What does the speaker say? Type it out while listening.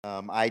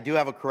I do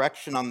have a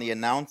correction on the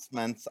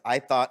announcements. I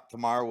thought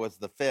tomorrow was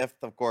the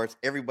 5th. Of course,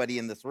 everybody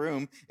in this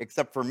room,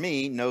 except for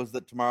me, knows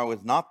that tomorrow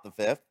is not the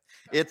 5th.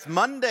 It's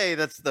Monday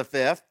that's the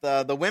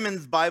 5th. The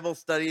women's Bible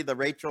study, the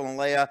Rachel and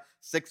Leah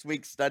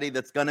 6-week study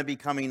that's going to be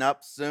coming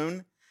up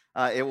soon.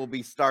 It will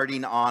be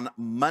starting on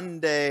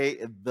Monday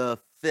the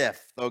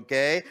 5th,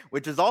 okay?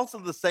 Which is also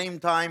the same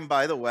time,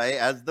 by the way,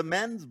 as the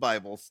men's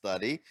Bible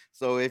study.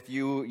 So if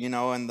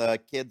and the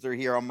kids are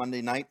here on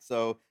Monday night,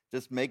 so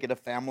just make it a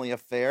family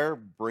affair.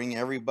 Bring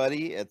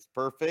everybody. It's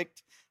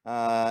perfect.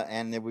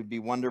 And it would be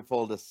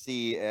wonderful to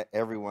see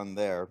everyone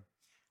there.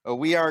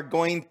 We are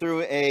going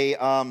through a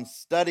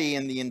study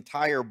in the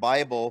entire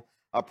Bible.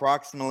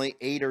 Approximately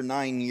 8 or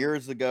 9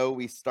 years ago,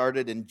 we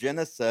started in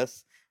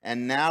Genesis,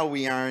 and now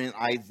we are in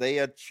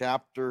Isaiah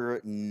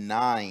chapter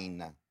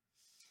 9.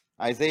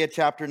 Isaiah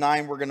chapter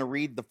 9, we're going to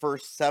read the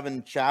first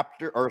 7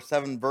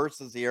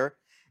 verses here.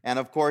 And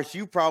of course,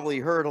 you probably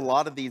heard a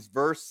lot of these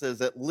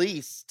verses at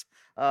least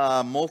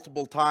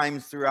multiple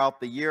times throughout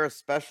the year,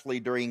 especially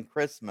during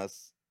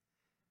Christmas.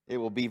 It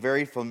will be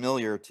very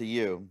familiar to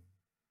you.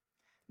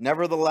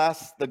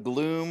 Nevertheless, the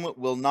gloom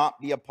will not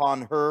be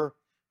upon her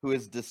who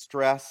is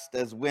distressed,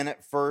 as when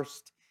at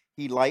first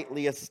he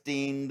lightly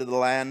esteemed the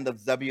land of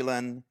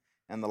Zebulun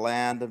and the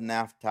land of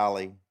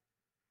Naphtali,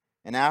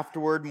 and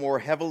afterward more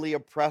heavily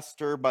oppressed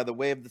her by the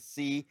way of the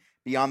sea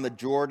beyond the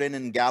Jordan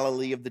and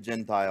Galilee of the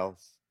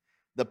Gentiles.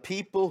 The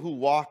people who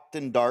walked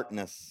in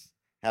darkness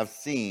have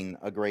seen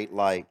a great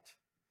light.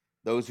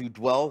 Those who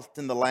dwelt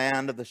in the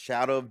land of the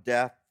shadow of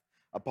death,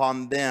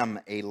 upon them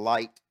a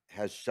light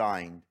has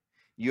shined.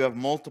 You have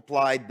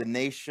multiplied the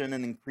nation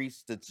and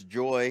increased its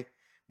joy.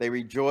 They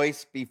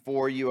rejoice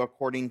before you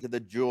according to the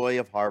joy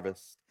of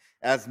harvest,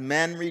 as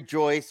men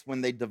rejoice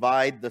when they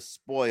divide the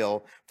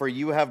spoil. For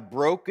you have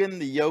broken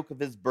the yoke of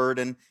his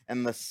burden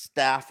and the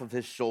staff of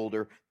his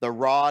shoulder, the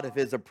rod of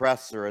his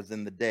oppressor, as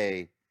in the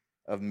day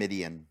of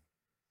Midian.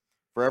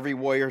 For every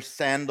warrior's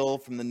sandal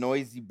from the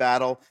noisy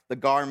battle, the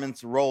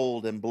garments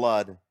rolled in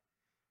blood,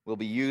 will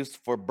be used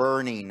for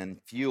burning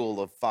and fuel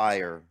of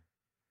fire.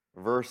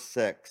 Verse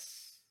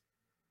 6,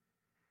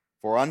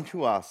 for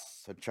unto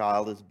us a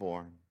child is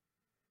born,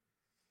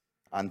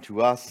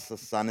 unto us a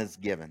son is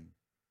given,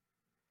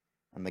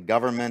 and the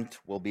government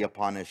will be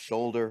upon his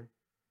shoulder,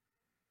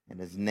 and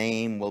his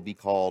name will be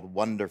called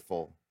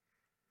Wonderful,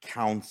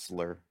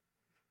 Counselor,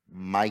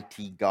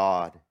 Mighty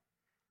God,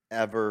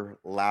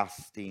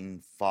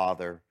 Everlasting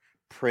Father,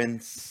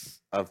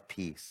 Prince of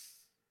Peace.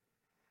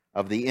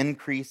 Of the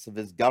increase of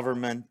his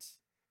government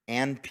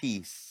and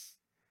peace,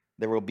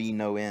 there will be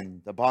no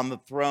end. Upon the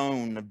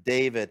throne of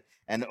David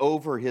and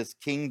over his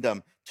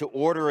kingdom, to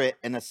order it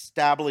and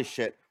establish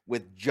it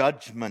with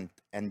judgment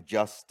and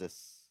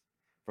justice.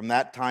 From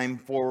that time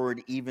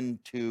forward, even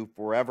to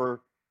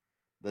forever,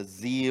 the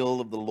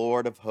zeal of the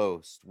Lord of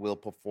hosts will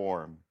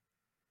perform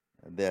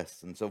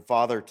this. And so,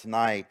 Father,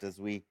 tonight, as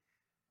we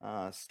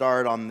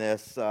start on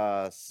this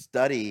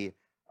study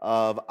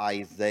of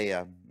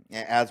Isaiah,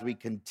 as we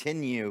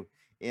continue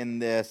in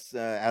this,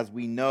 as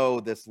we know,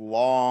 this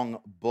long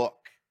book,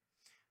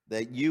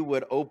 that you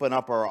would open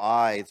up our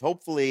eyes,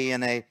 hopefully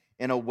in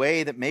a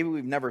way that maybe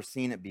we've never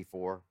seen it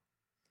before.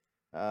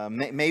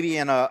 Maybe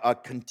in a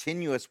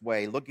continuous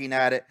way, looking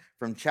at it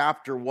from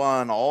chapter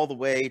 1 all the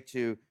way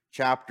to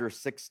chapter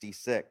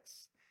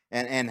 66,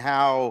 and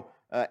how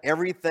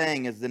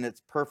everything is in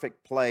its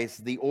perfect place,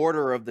 the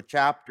order of the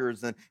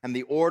chapters and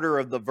the order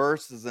of the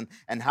verses,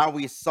 and how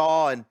we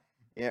saw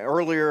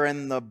earlier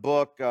in the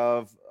book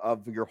of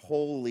your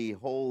holy,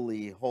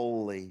 holy,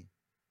 holy.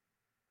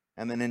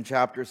 And then in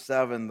chapter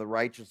 7, the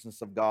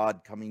righteousness of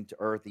God coming to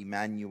earth,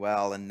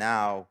 Emmanuel, and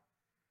now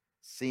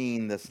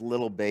seeing this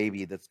little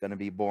baby that's going to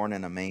be born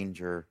in a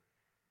manger,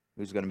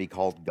 who's going to be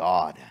called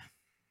God,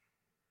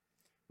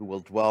 who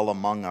will dwell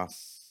among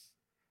us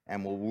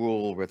and will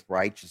rule with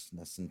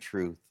righteousness and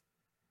truth.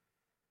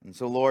 And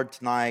so, Lord,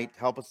 tonight,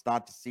 help us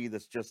not to see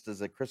this just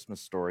as a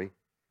Christmas story.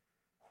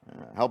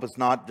 Help us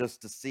not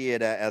just to see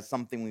it as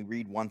something we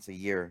read once a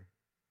year,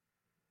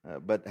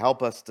 but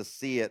help us to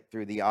see it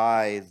through the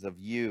eyes of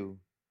you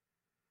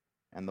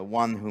and the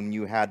one whom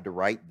you had to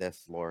write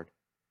this, Lord,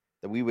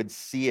 that we would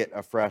see it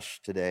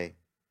afresh today,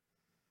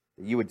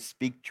 that you would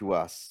speak to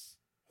us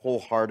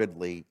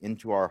wholeheartedly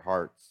into our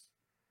hearts.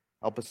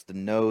 Help us to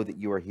know that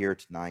you are here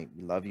tonight.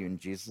 We love you. In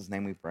Jesus'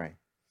 name we pray.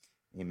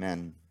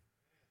 Amen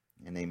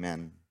and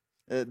amen.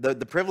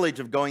 The privilege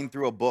of going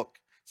through a book,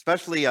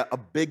 especially a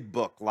big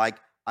book like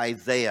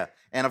Isaiah.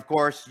 And of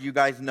course, you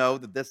guys know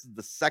that this is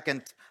the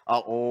second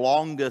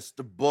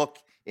longest book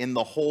in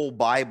the whole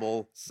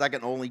Bible,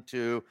 second only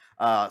to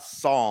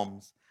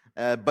Psalms.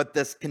 But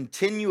this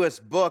continuous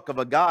book of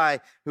a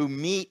guy who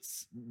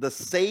meets the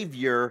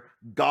Savior,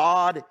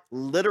 God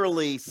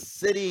literally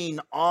sitting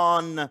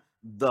on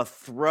the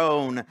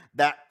throne,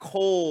 that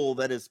coal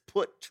that is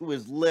put to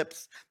his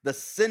lips, the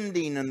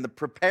sending and the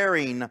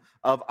preparing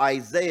of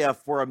Isaiah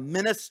for a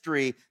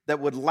ministry that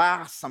would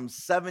last some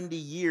 70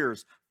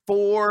 years,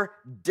 4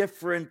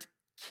 different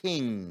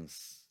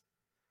kings.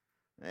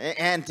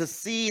 and to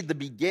see the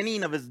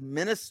beginning of his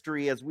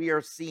ministry as we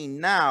are seeing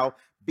now,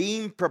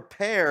 being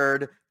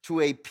prepared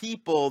to a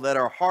people that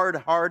are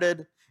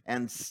hard-hearted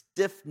and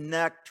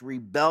stiff-necked,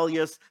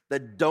 rebellious,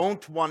 that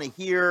don't want to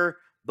hear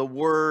the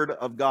word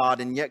of God.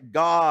 And yet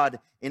God,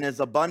 in his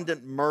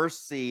abundant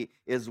mercy,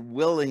 is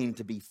willing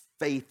to be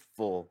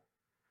faithful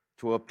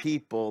to a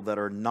people that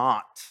are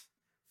not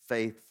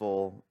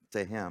faithful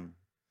to him.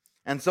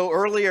 And so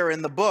earlier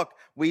in the book,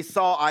 we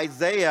saw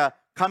Isaiah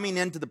coming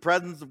into the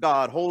presence of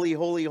God. Holy,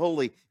 holy,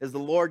 holy is the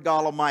Lord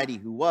God Almighty,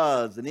 who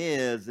was and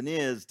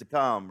is to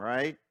come,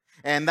 right?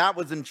 And that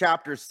was in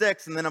chapter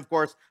 6. And then, of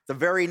course, the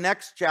very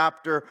next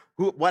chapter,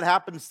 what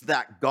happens to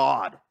that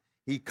God?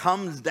 He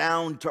comes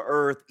down to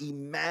earth,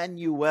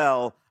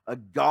 Emmanuel, a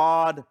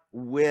God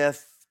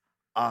with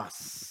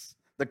us.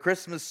 The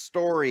Christmas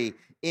story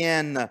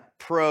in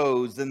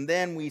prose. And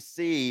then we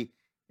see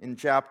in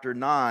chapter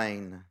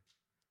 9,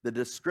 the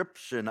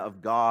description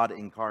of God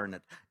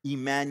incarnate,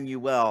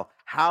 Emmanuel.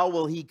 How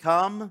will he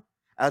come?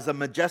 As a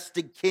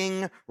majestic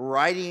king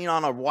riding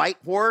on a white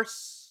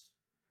horse?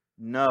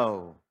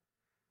 No,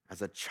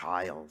 as a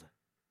child.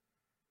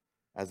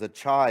 As a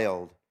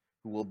child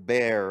who will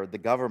bear the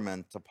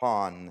government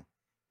upon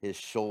his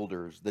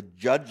shoulders. The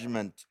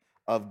judgment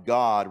of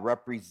God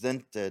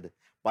represented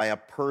by a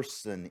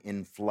person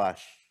in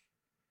flesh.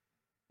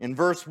 In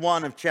verse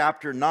 1 of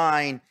chapter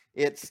 9,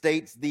 it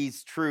states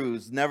these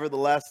truths.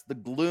 Nevertheless, the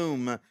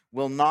gloom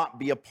will not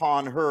be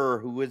upon her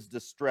who is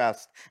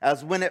distressed,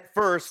 as when at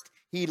first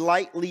he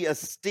lightly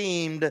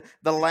esteemed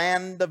the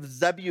land of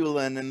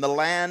Zebulun and the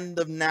land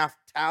of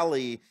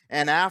Naphtali,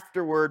 and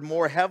afterward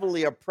more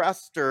heavily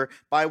oppressed her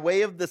by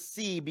way of the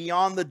sea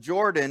beyond the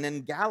Jordan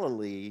in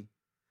Galilee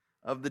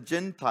of the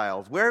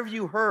Gentiles. Where have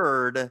you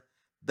heard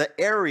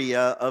the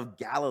area of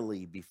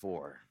Galilee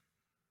before?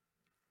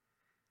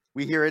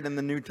 We hear it in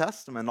the New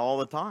Testament all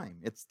the time.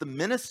 It's the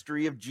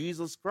ministry of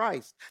Jesus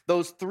Christ.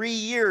 Those 3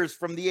 years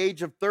from the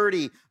age of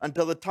 30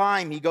 until the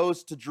time he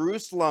goes to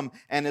Jerusalem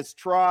and is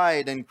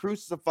tried and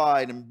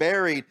crucified and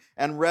buried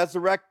and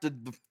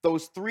resurrected.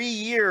 Those 3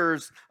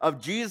 years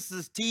of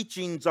Jesus'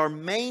 teachings are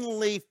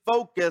mainly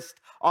focused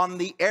on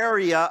the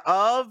area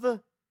of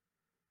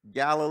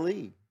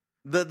Galilee,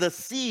 the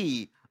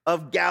Sea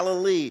of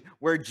Galilee,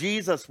 where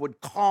Jesus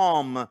would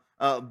calm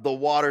the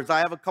waters. I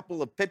have a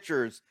couple of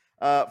pictures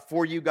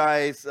for you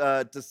guys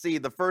to see.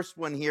 The first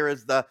one here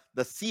is the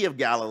Sea of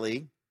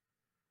Galilee.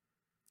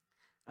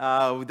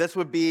 This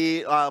would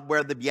be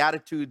where the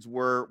Beatitudes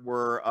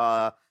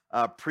were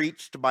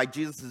preached by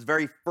Jesus'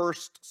 very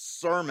first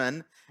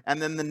sermon.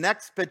 And then the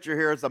next picture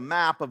here is a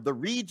map of the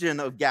region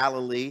of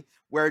Galilee,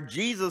 where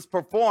Jesus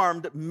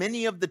performed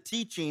many of the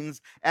teachings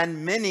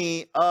and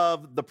many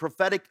of the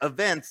prophetic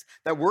events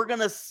that we're going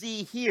to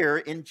see here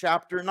in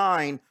chapter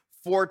 9,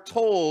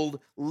 foretold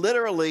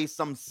literally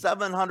some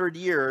 700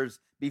 years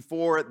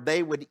before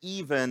they would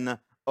even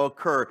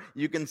occur.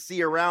 You can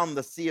see around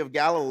the Sea of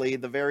Galilee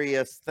the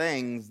various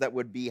things that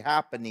would be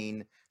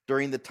happening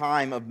during the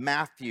time of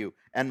Matthew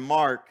and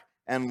Mark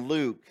and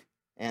Luke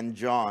and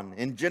John.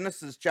 In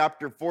Genesis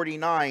chapter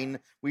 49,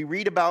 we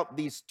read about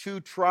these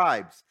two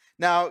tribes.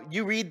 Now,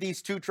 you read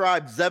these two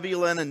tribes,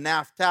 Zebulun and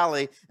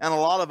Naphtali, and a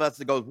lot of us,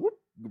 it goes whoop,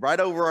 right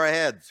over our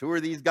heads. Who are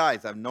these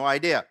guys? I have no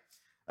idea.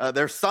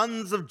 They're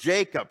sons of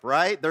Jacob,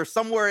 right? They're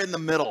somewhere in the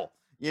middle.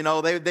 You know,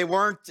 they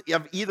weren't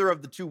of either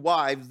of the two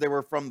wives. They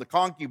were from the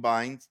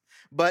concubines.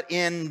 But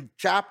in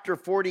chapter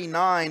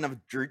 49 of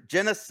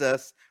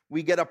Genesis,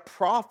 we get a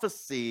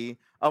prophecy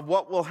of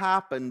what will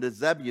happen to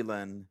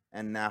Zebulun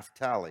and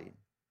Naphtali.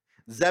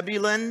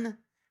 Zebulun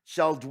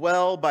shall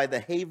dwell by the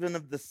haven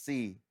of the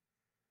sea.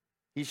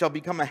 He shall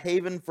become a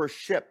haven for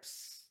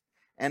ships,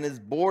 and his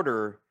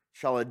border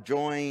shall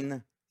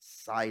adjoin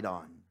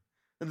Sidon.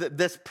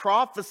 This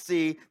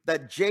prophecy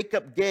that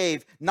Jacob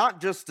gave, not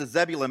just to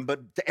Zebulun,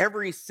 but to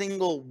every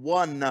single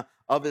one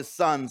of his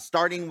sons,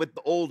 starting with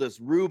the oldest,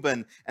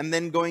 Reuben, and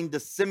then going to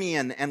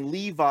Simeon and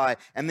Levi,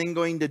 and then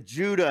going to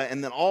Judah,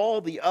 and then all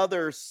the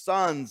other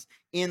sons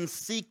in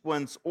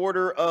sequence,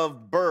 order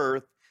of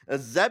birth.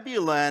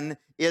 Zebulun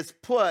is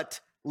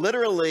put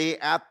literally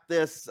at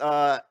this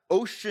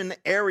ocean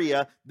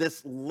area,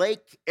 this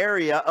lake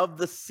area of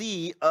the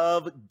Sea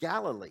of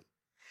Galilee.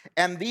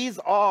 And these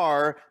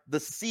are the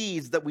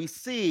seas that we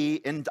see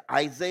in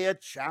Isaiah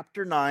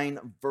chapter 9,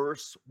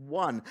 verse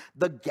 1,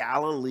 the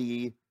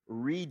Galilee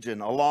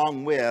region,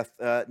 along with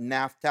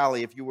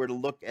Naphtali. If you were to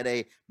look at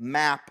a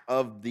map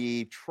of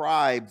the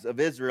tribes of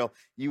Israel,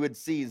 you would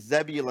see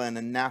Zebulun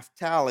and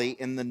Naphtali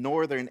in the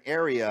northern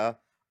area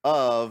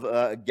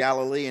of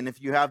Galilee. And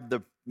if you have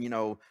the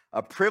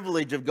a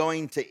privilege of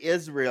going to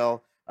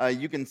Israel,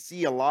 you can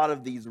see a lot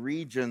of these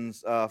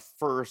regions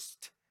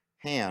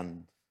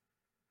firsthand.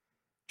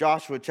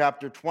 Joshua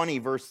chapter 20,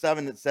 verse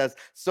 7, it says,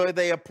 "So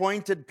they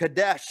appointed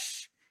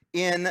Kadesh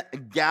in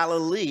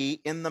Galilee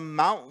in the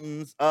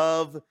mountains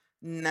of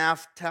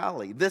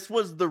Naphtali." This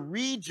was the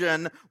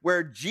region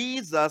where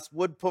Jesus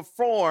would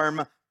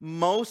perform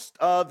most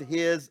of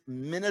his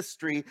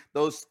ministry,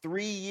 those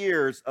 3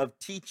 years of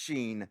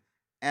teaching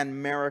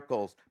and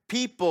miracles.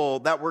 people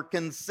that were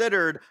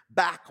considered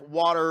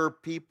backwater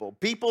people,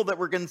 people that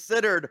were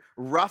considered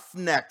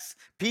roughnecks,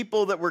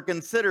 people that were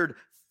considered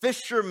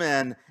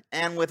fishermen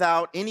and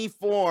without any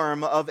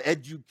form of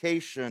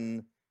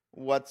education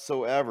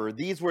whatsoever.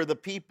 These were the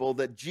people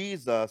that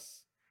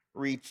Jesus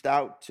reached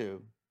out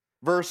to.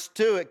 Verse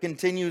 2, it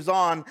continues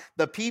on.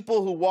 The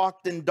people who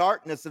walked in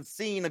darkness have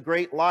seen a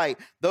great light.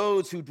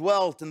 Those who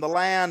dwelt in the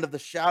land of the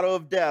shadow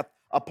of death,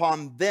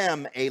 upon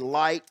them a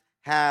light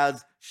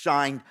has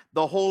shined.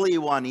 The Holy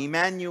One,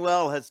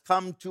 Emmanuel, has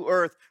come to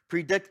earth,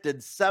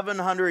 predicted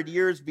 700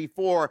 years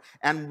before.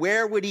 And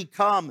where would he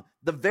come?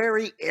 The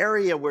very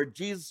area where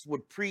Jesus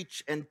would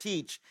preach and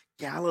teach,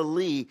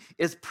 Galilee,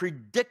 is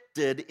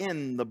predicted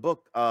in the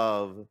book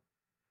of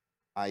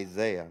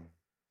Isaiah.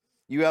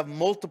 You have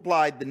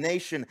multiplied the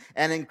nation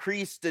and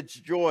increased its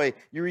joy.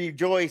 You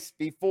rejoice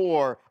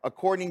before,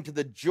 according to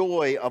the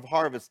joy of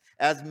harvest,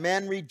 as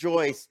men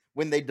rejoice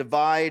when they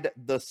divide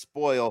the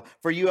spoil.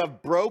 For you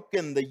have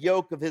broken the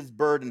yoke of his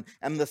burden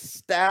and the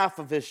staff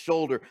of his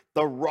shoulder,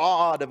 the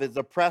rod of his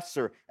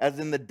oppressor, as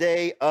in the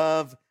day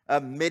of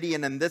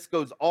Midian. And this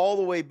goes all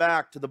the way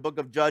back to the book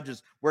of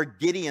Judges, where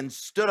Gideon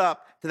stood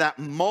up to that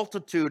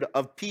multitude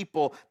of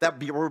people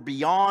that were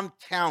beyond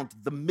count,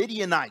 the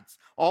Midianites,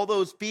 all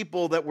those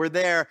people that were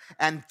there,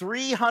 and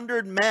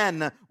 300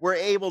 men were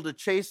able to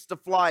chase to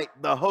flight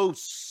the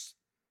hosts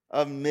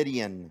of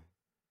Midian.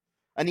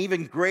 An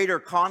even greater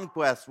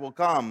conquest will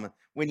come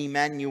when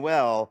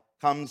Emmanuel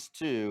comes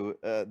to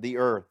the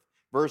earth.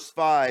 Verse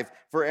 5,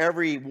 for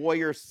every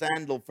warrior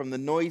sandal from the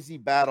noisy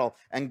battle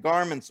and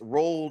garments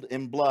rolled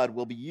in blood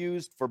will be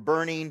used for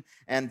burning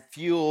and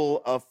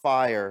fuel of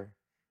fire.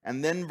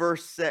 And then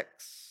verse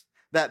 6,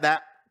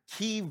 that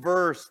key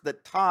verse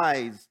that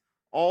ties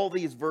all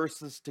these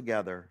verses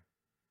together.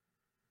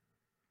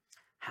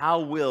 How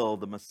will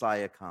the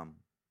Messiah come?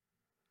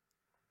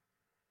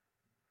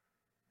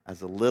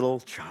 As a little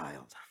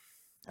child,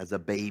 as a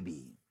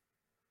baby.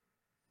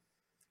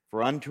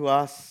 For unto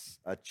us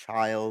a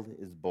child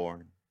is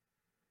born.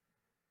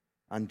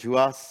 Unto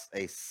us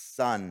a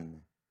son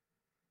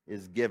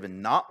is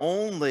given. Not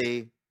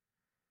only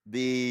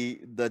the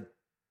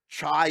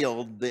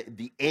child,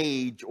 the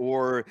age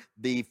or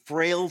the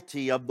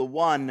frailty of the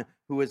one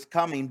who is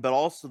coming, but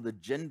also the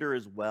gender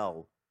as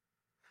well.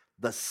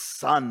 The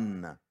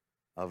Son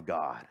of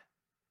God.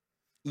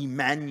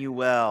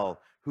 Emmanuel,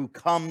 who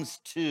comes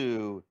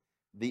to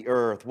the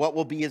earth. What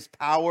will be his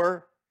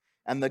power?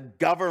 And the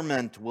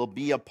government will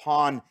be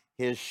upon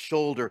his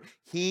shoulder.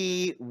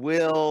 He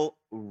will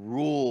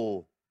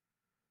rule.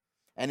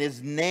 And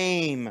his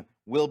name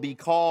will be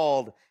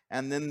called.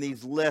 And then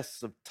these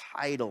lists of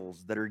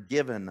titles that are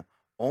given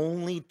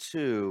only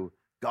to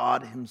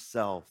God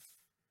himself.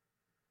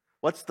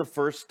 What's the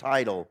first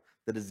title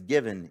that is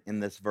given in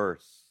this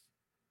verse?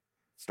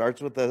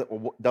 Starts with a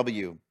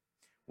W.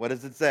 What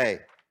does it say?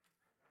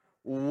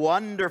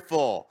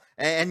 Wonderful.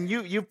 And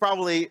you've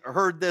probably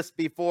heard this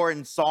before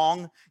in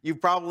song.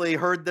 You've probably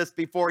heard this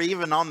before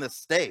even on the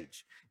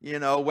stage. You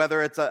know,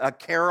 whether it's a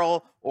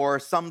carol or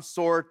some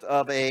sort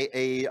of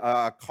a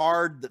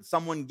card that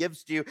someone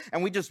gives to you.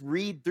 And we just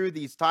read through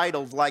these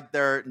titles like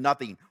they're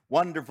nothing.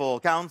 Wonderful,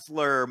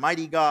 Counselor,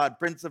 Mighty God,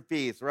 Prince of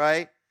Peace,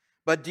 right?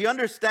 But do you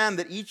understand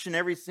that each and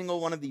every single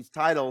one of these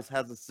titles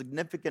has a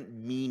significant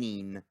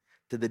meaning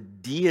to the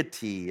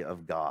deity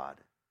of God?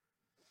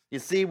 You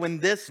see, when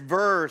this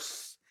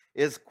verse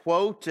is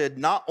quoted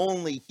not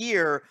only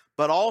here,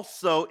 but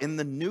also in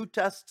the New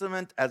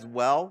Testament as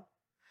well,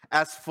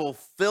 as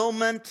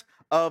fulfillment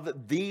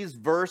of these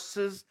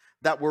verses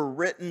that were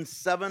written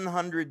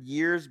 700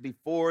 years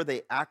before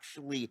they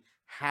actually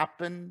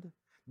happened,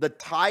 the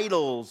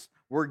titles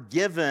were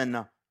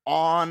given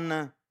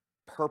on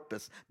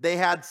purpose. They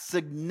had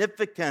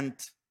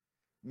significant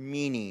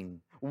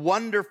meaning.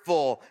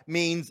 Wonderful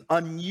means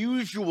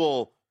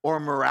unusual or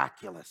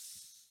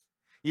miraculous.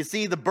 You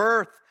see, the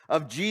birth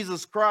of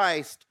Jesus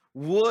Christ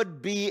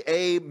would be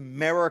a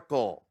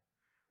miracle.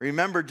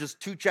 Remember,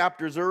 just 2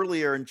 chapters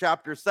earlier in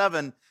chapter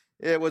 7,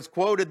 it was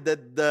quoted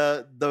that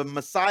the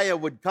Messiah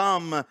would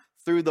come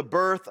through the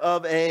birth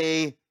of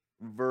a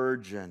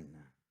virgin.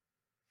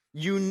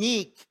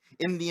 Unique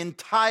in the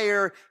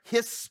entire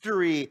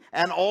history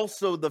and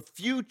also the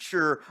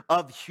future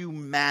of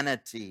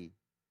humanity.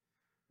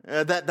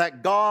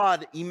 That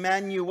God,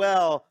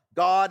 Emmanuel,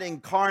 God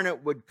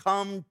incarnate, would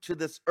come to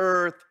this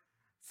earth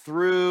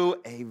through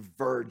a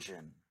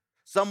virgin.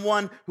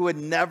 Someone who had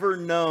never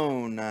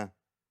known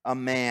a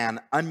man.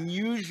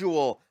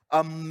 Unusual,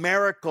 a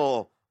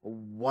miracle,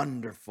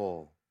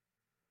 wonderful.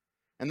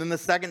 And then the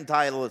second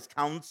title is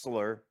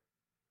Counselor.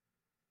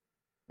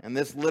 And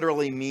this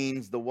literally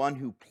means the one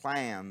who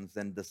plans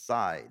and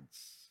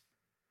decides.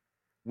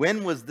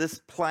 When was this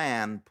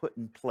plan put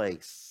in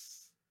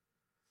place?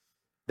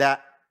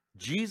 That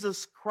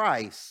Jesus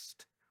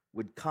Christ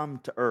would come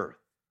to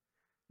earth.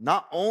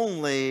 Not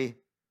only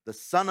the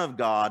Son of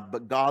God,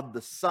 but God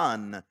the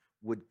Son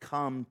would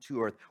come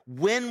to earth.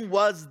 When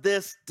was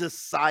this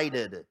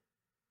decided?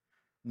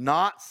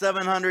 Not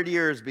 700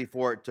 years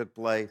before it took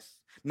place.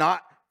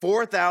 Not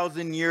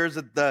 4,000 years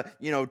at the,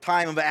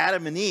 time of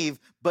Adam and Eve,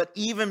 but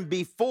even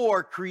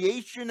before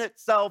creation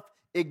itself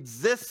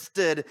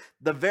existed,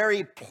 the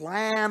very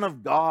plan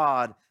of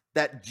God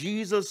that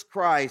Jesus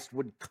Christ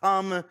would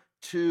come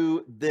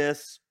to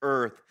this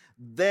earth.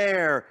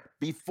 There,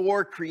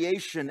 before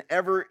creation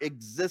ever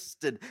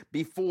existed,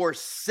 before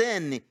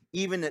sin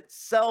even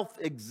itself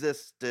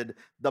existed,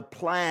 the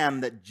plan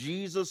that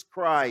Jesus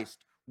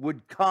Christ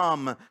would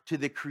come to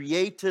the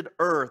created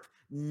earth,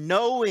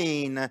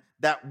 knowing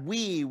that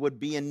we would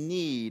be in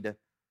need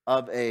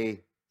of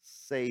a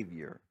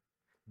Savior.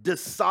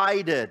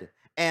 Decided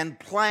and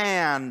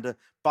planned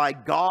by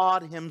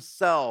God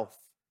Himself,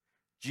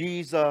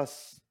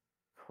 Jesus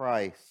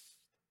Christ.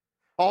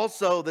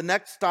 Also, the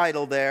next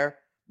title there,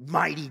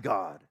 Mighty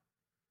God.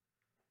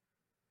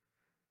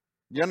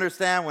 You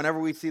understand, whenever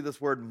we see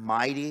this word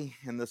mighty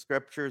in the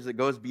scriptures, it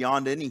goes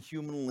beyond any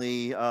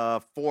humanly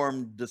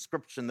formed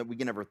description that we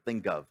can ever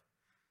think of.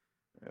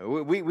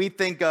 We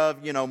think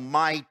of,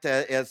 might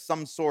as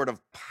some sort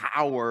of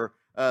power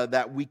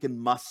that we can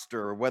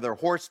muster, whether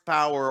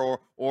horsepower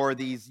or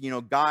these,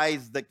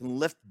 guys that can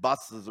lift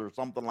buses or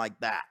something like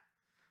that.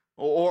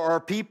 Or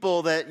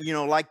people that,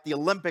 like the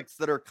Olympics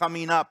that are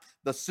coming up,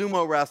 the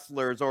sumo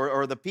wrestlers,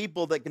 or the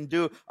people that can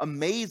do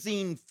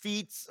amazing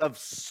feats of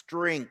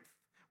strength,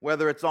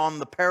 whether it's on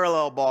the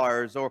parallel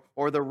bars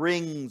or the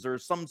rings or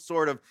some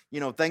sort of,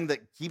 thing that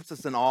keeps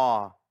us in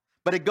awe.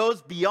 But it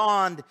goes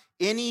beyond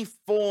any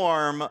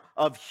form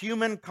of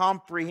human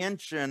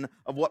comprehension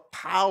of what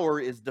power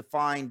is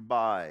defined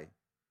by.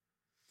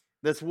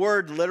 This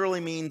word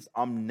literally means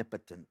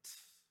omnipotent.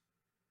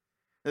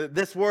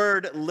 This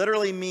word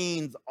literally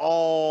means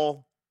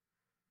all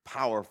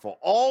powerful.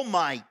 All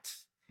might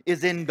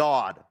is in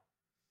God.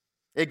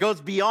 It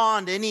goes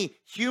beyond any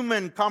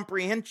human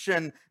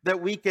comprehension that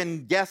we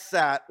can guess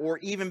at or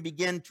even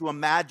begin to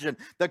imagine.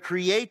 The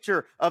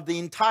creator of the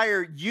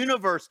entire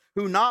universe,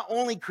 who not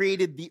only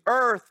created the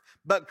earth,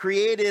 but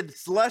created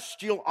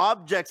celestial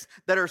objects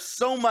that are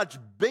so much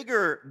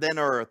bigger than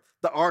earth,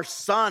 our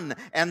sun,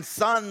 and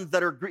suns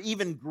that are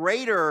even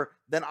greater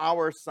than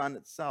our sun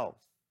itself.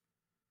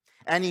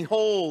 And He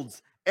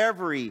holds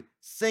every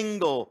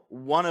single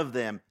one of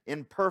them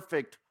in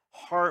perfect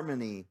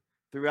harmony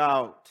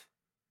throughout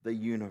the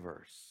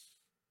universe.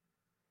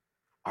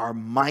 Our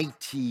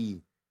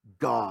mighty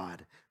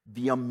God,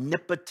 the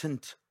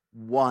omnipotent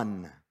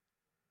one,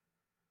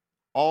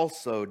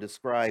 also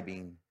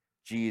describing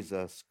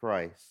Jesus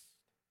Christ.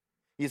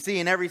 You see,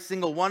 in every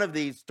single one of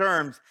these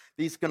terms,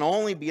 these can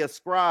only be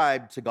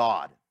ascribed to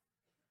God.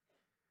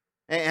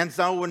 And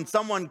so when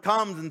someone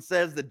comes and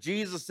says that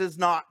Jesus is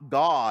not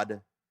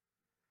God,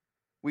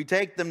 we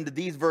take them to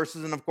these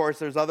verses, and of course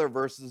there's other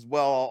verses as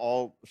well.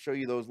 I'll show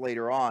you those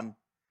later on.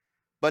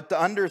 But to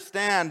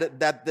understand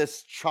that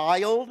this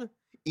child,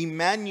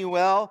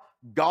 Emmanuel,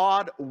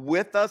 God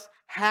with us,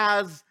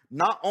 has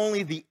not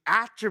only the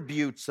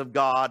attributes of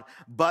God,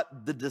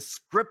 but the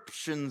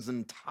descriptions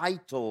and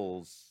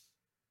titles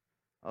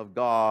of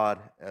God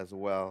as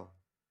well.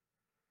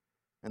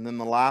 And then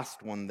the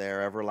last one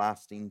there,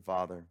 everlasting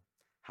Father.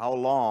 How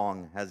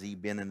long has He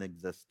been in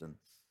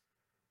existence?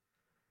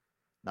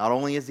 Not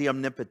only is He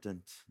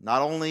omnipotent,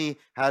 not only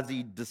has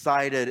He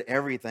decided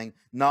everything,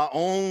 not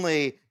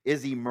only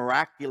is He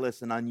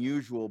miraculous and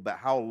unusual, but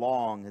how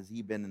long has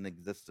He been in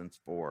existence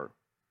for?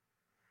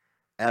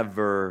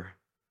 Everlasting.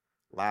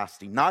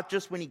 Not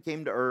just when He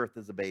came to earth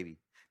as a baby,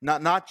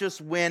 not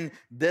just when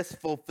this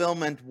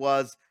fulfillment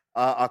was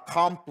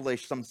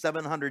accomplished some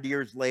 700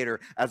 years later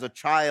as a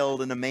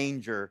child in a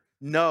manger.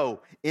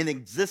 No, in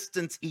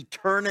existence,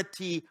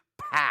 eternity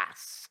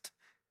past,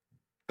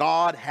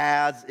 God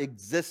has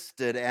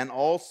existed, and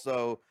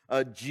also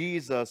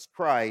Jesus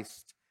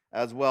Christ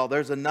as well.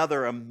 There's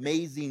another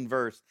amazing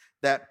verse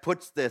that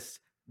puts this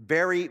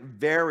very,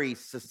 very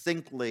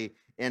succinctly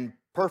in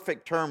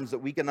perfect terms that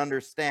we can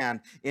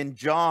understand in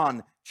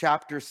John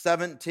chapter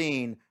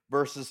 17,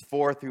 verses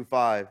 4 through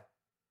 5.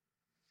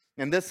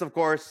 And this, of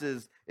course,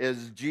 is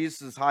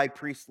Jesus' high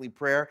priestly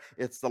prayer.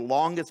 It's the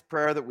longest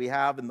prayer that we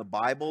have in the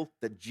Bible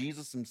that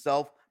Jesus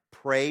Himself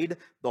prayed.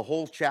 The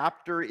whole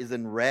chapter is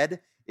in red.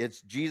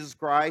 It's Jesus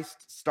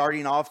Christ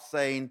starting off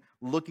saying,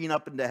 looking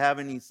up into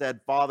heaven, He said,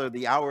 Father,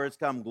 the hour has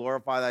come,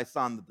 glorify Thy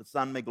Son, that the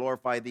Son may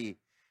glorify Thee.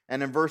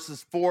 And in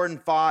verses 4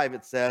 and 5,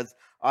 it says,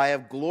 I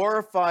have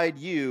glorified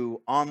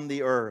You on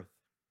the earth.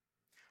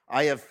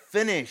 I have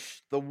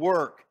finished the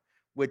work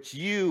which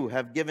You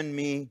have given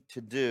Me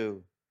to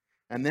do.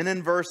 And then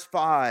in verse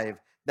 5,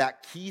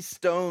 that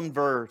keystone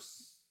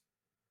verse,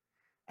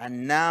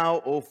 and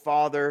now, O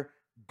Father,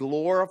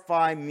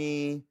 glorify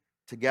Me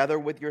together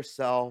with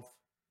Yourself,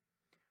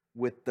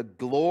 with the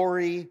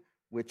glory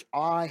which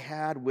I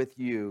had with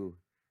You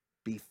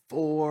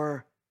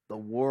before the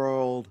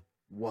world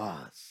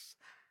was.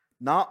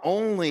 Not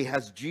only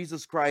has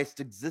Jesus Christ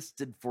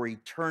existed for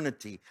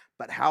eternity,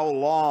 but how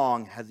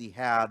long has He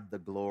had the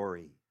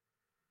glory?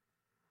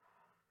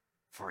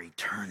 For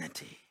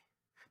eternity.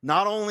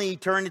 Not only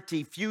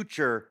eternity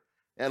future,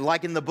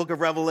 like in the book of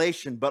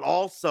Revelation, but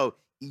also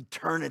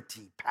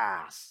eternity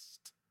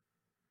past.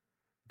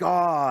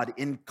 God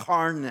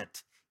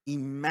incarnate,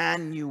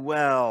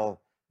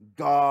 Emmanuel,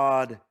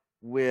 God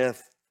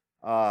with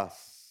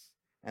us.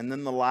 And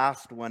then the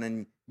last one,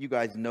 and you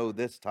guys know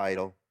this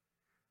title,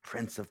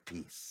 Prince of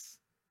Peace.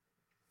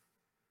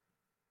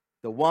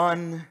 The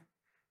one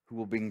who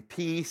will bring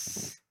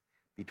peace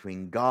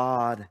between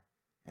God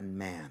and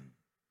man.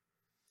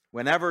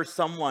 Whenever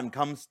someone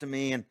comes to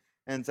me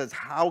and says,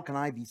 how can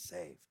I be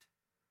saved?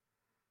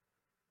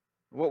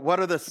 What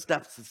are the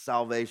steps of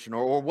salvation?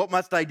 Or what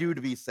must I do to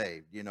be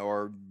saved?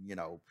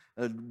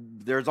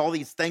 There's all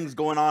these things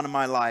going on in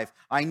my life.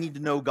 I need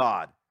to know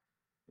God.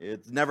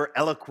 It's never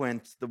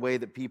eloquent the way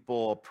that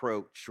people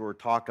approach or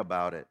talk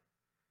about it,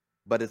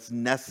 but it's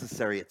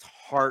necessary. It's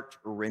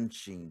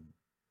heart-wrenching.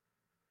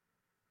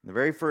 The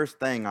very first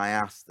thing I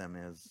ask them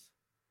is,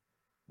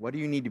 what do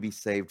you need to be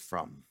saved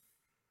from?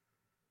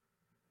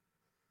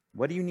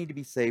 What do you need to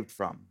be saved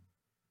from?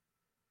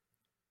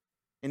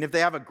 And if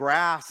they have a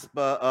grasp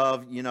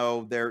of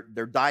their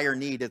dire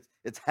need,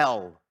 it's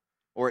hell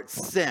or it's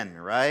sin,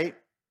 right?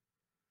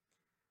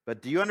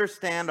 But do you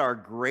understand our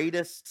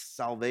greatest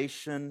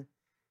salvation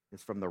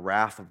is from the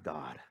wrath of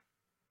God?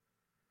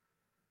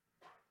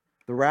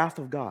 The wrath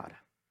of God.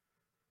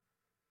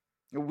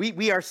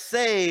 We are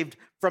saved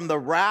from the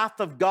wrath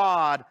of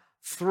God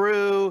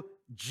through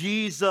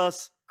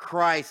Jesus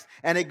Christ.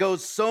 And it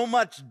goes so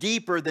much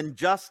deeper than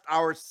just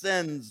our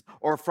sins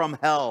or from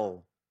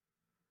hell.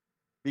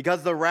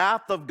 Because the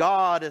wrath of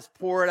God is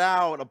poured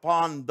out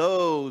upon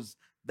those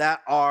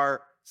that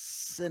are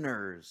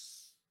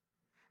sinners.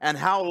 And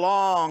how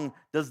long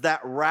does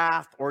that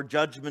wrath or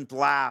judgment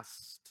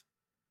last?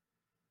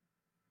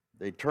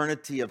 The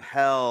eternity of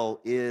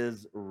hell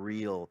is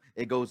real.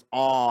 It goes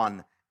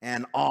on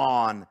and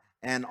on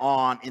and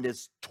on. It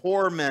is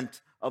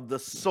torment of the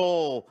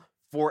soul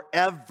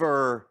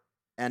forever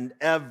and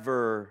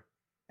ever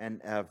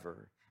and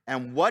ever.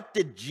 And what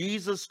did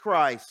Jesus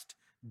Christ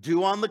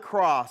do on the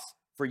cross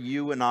for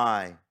you and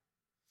I?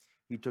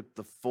 He took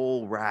the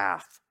full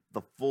wrath,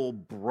 the full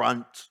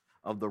brunt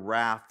of the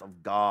wrath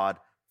of God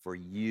for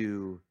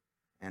you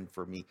and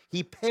for me.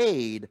 He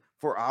paid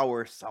for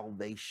our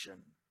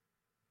salvation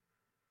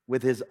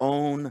with his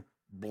own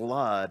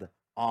blood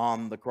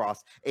on the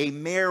cross. A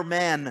mere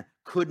man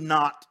could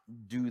not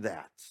do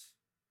that.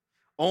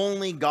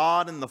 Only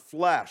God in the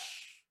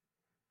flesh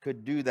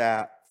could do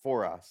that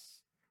for us.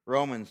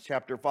 Romans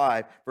chapter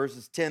 5,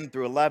 verses 10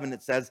 through 11,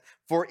 it says,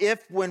 "For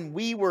if when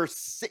we were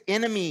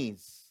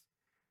enemies,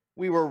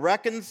 we were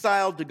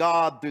reconciled to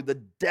God through the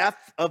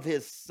death of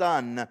his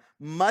Son,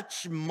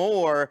 much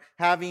more,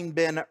 having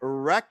been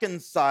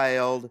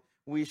reconciled,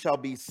 we shall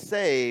be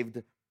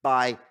saved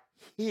by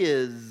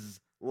his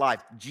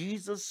life."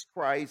 Jesus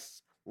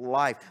Christ's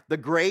life, the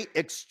great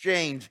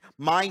exchange,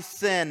 my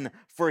sin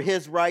for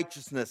his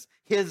righteousness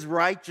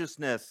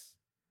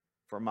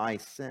for my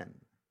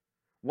sin.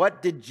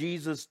 What did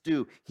Jesus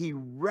do? He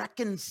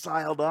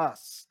reconciled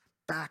us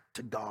back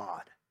to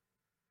God.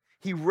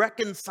 He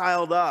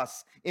reconciled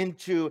us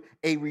into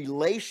a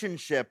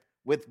relationship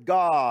with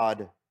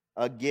God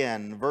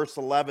again. Verse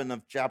 11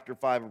 of chapter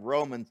 5 of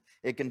Romans,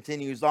 it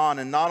continues on.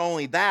 And not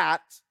only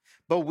that,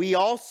 but we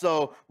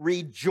also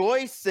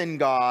rejoice in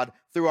God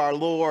through our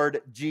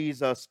Lord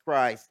Jesus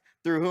Christ,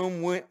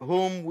 through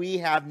whom we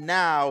have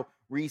now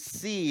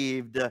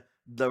received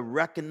the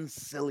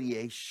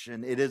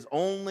reconciliation. It is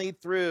only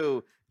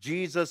through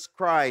Jesus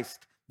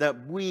Christ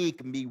that we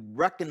can be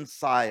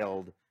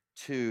reconciled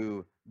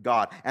to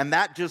God. And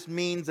that just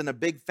means, in a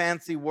big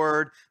fancy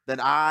word,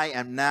 that I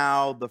am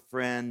now the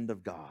friend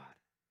of God.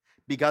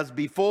 Because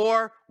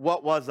before,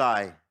 what was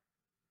I?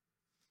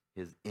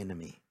 His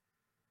enemy.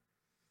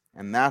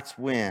 And that's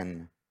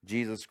when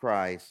Jesus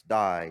Christ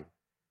died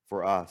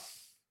for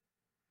us.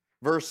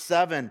 Verse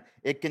 7,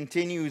 it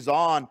continues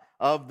on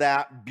of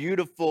that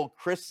beautiful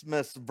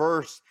Christmas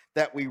verse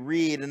that we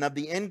read, and of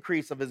the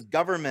increase of his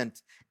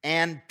government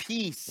and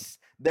peace,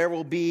 there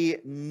will be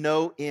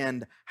no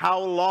end. How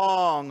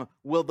long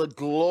will the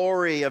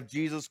glory of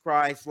Jesus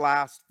Christ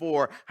last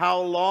for? How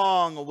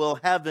long will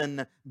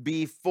heaven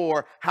be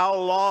for? How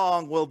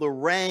long will the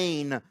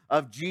reign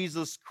of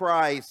Jesus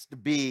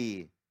Christ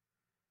be?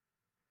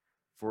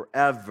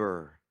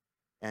 Forever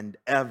and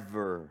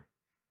ever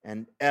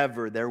and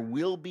ever. There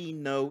will be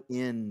no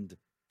end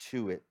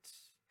to it.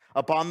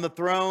 Upon the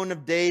throne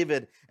of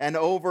David and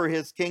over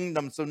his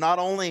kingdom. So not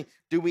only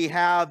do we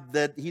have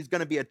that he's going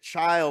to be a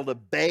child, a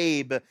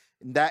babe,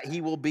 that he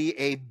will be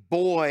a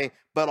boy,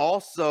 but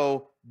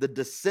also the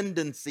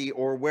descendancy,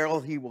 or where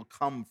he will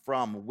come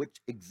from, which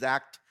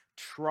exact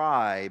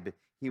tribe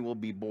he will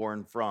be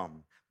born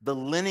from. The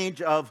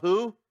lineage of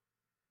who?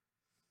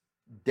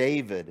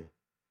 David.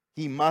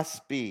 He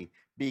must be,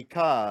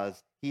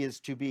 because he is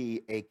to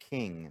be a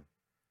king.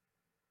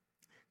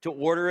 To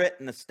order it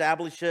and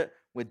establish it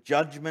with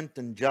judgment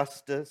and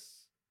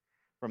justice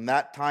from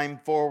that time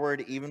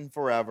forward, even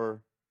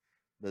forever.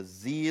 The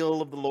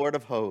zeal of the Lord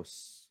of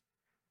hosts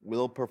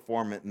will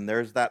perform it. And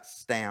there's that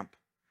stamp,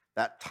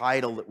 that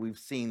title that we've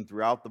seen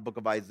throughout the book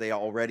of Isaiah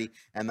already,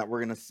 and that we're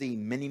going to see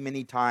many,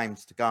 many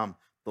times to come.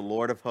 the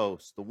Lord of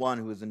hosts, the one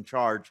who is in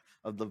charge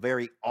of the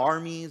very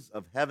armies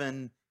of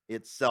heaven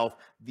itself.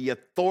 The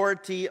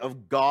authority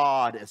of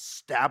God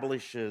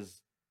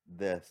establishes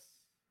this.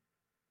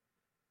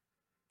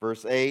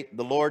 Verse 8,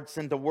 the Lord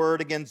sent a word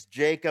against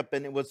Jacob,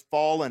 and it was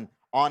fallen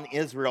on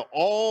Israel.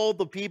 All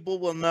the people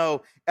will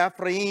know,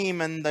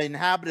 Ephraim and the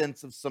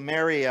inhabitants of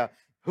Samaria,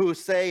 who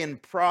say in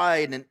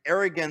pride and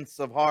arrogance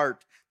of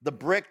heart, the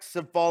bricks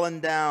have fallen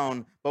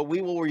down, but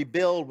we will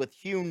rebuild with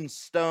hewn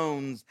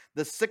stones.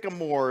 The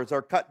sycamores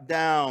are cut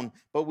down,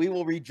 but we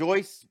will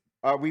replace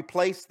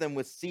them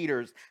with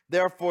cedars.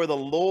 Therefore, the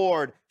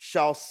Lord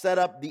shall set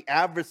up the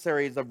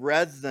adversaries of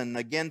Rezin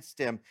against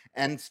him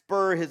and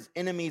spur his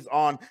enemies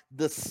on,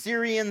 the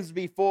Syrians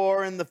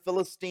before and the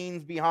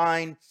Philistines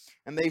behind,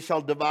 and they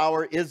shall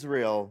devour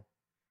Israel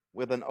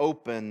with an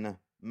open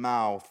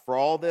mouth. For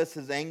all this,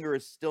 his anger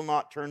is still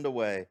not turned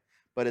away,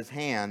 but his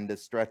hand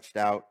is stretched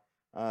out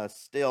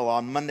still.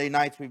 On Monday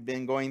nights, we've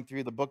been going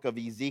through the book of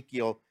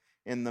Ezekiel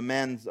in the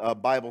men's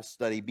Bible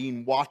study,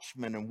 being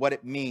watchmen and what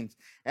it means.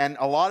 And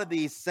a lot of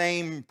these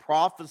same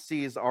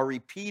prophecies are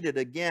repeated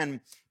again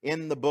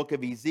in the book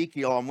of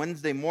Ezekiel. On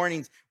Wednesday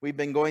mornings, we've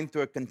been going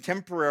through a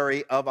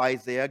contemporary of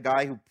Isaiah, a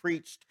guy who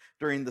preached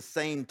during the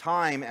same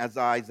time as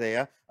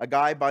Isaiah, a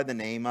guy by the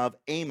name of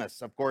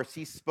Amos. Of course,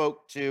 he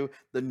spoke to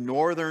the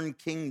northern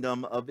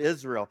kingdom of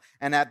Israel.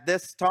 And at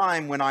this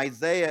time, when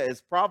Isaiah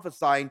is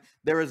prophesying,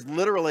 there is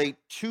literally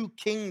two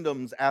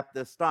kingdoms at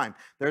this time.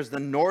 There's the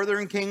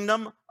northern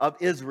kingdom of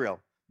Israel,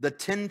 the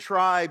 10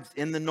 tribes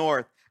in the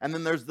north, and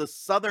then there's the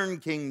southern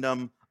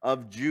kingdom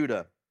of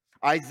Judah.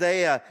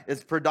 Isaiah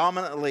is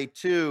predominantly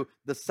to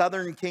the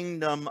southern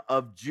kingdom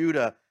of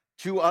Judah.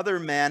 Two other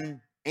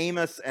men,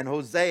 Amos and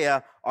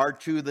Hosea, are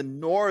to the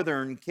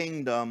northern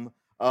kingdom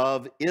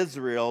of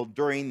Israel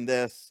during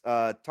this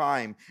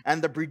time.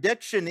 And the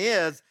prediction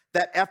is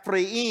that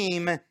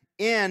Ephraim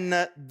in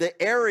the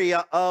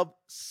area of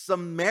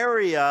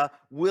Samaria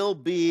will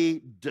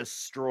be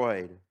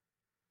destroyed.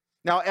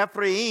 Now,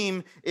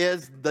 Ephraim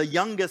is the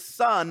youngest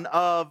son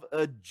of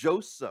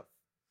Joseph.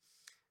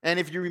 And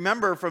if you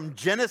remember from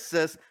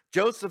Genesis,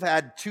 Joseph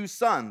had two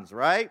sons,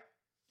 right?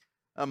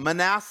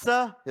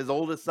 Manasseh, his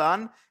oldest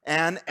son,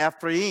 and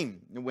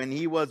Ephraim. When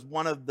he was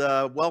one of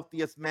the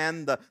wealthiest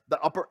men, the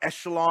upper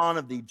echelon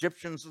of the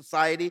Egyptian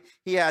society,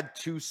 he had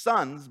two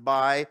sons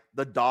by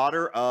the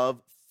daughter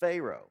of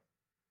Pharaoh.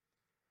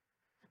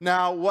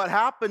 Now, what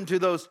happened to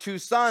those two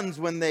sons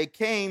when they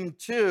came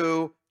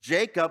to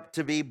Jacob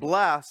to be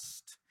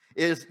blessed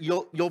is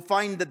you'll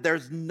find that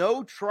there's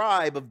no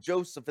tribe of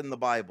Joseph in the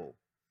Bible.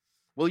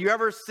 Will you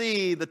ever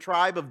see the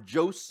tribe of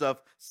Joseph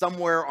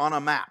somewhere on a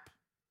map?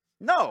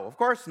 No, of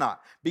course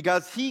not,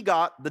 because he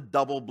got the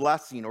double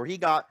blessing, or he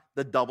got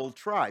the double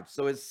tribe.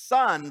 So his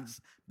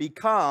sons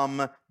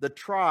become the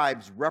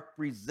tribes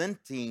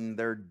representing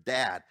their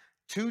dad.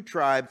 Two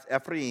tribes,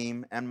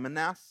 Ephraim and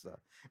Manasseh.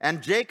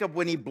 And Jacob,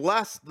 when he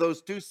blessed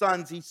those two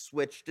sons, he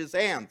switched his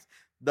hands.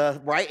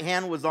 The right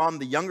hand was on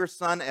the younger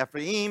son,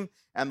 Ephraim,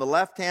 and the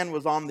left hand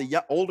was on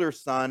the older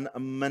son,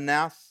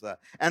 Manasseh.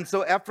 And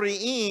so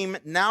Ephraim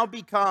now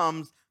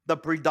becomes the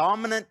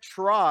predominant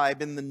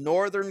tribe in the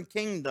northern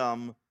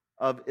kingdom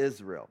of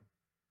Israel.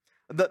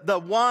 The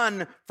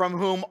one from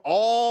whom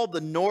all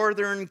the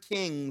northern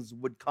kings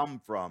would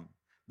come from.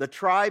 The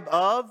tribe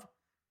of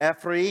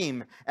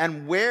Ephraim.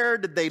 And where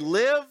did they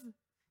live?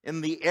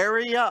 In the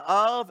area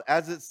of,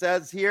 as it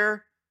says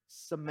here,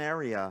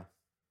 Samaria.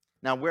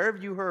 Now, where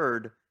have you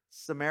heard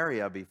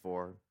Samaria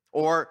before?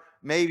 Or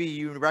maybe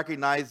you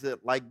recognize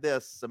it like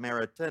this,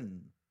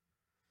 Samaritan.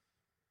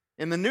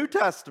 In the New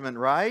Testament,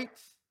 right?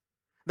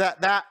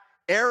 That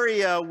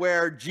area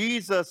where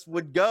Jesus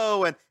would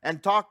go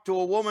and talk to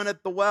a woman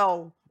at the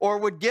well, or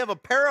would give a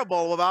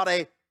parable about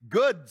a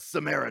good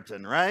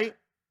Samaritan, right?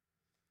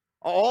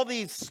 All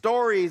these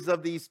stories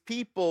of these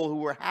people who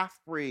were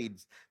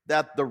half-breeds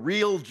that the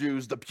real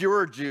Jews, the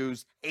pure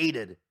Jews,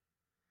 hated.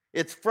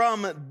 It's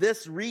from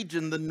this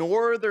region, the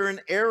northern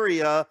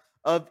area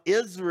of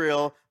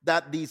Israel,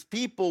 that these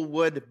people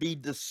would be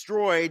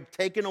destroyed,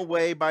 taken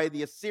away by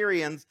the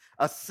Assyrians,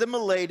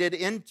 assimilated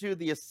into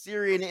the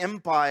Assyrian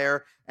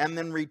Empire, and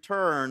then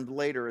returned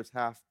later as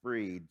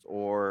half-breeds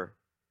or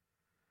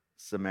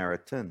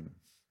Samaritans.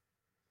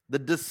 The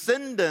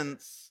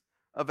descendants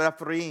of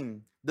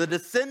Ephraim, the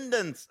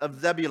descendants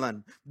of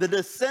Zebulun, the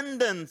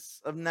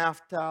descendants of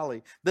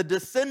Naphtali, the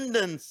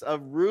descendants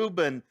of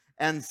Reuben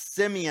and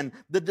Simeon,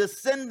 the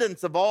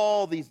descendants of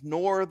all these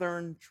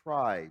northern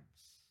tribes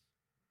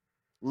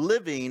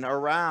living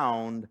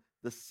around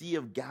the Sea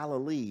of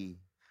Galilee,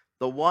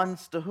 the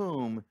ones to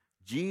whom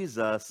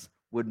Jesus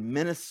would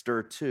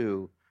minister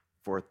to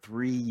for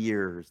 3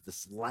 years,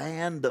 this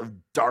land of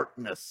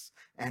darkness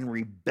and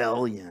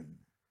rebellion.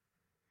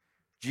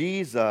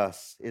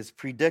 Jesus is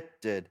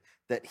predicted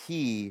that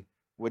he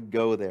would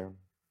go there.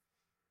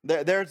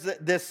 There's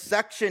this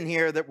section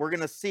here that we're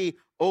going to see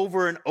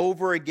over and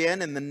over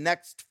again in the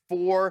next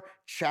 4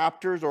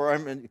 chapters,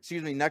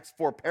 next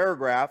 4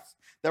 paragraphs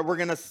that we're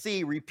going to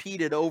see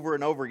repeated over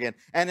and over again.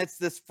 And it's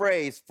this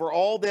phrase, for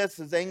all this,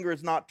 his anger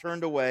is not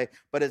turned away,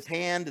 but his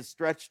hand is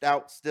stretched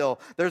out still.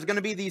 There's going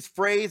to be these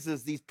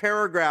phrases, these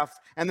paragraphs,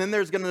 and then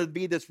there's going to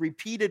be this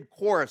repeated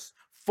chorus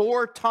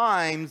 4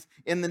 times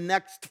in the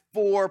next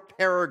 4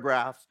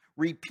 paragraphs,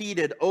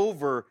 repeated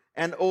over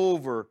and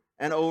over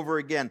and over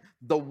again.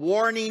 The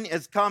warning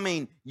is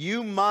coming.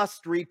 You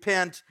must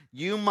repent.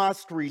 You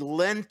must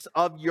relent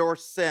of your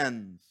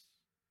sins.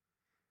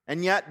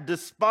 And yet,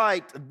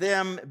 despite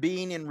them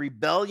being in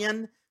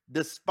rebellion,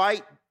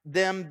 despite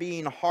them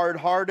being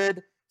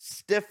hard-hearted,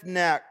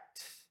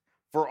 stiff-necked,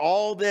 for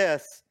all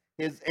this,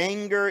 his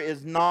anger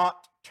is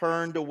not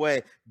turned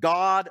away.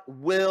 God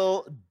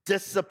will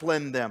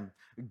discipline them.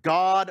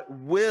 God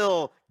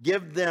will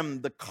give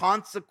them the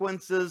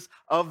consequences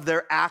of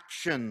their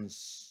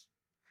actions.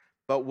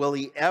 But will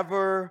he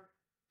ever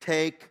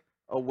take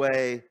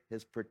away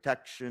his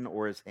protection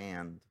or his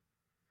hand?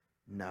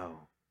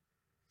 No.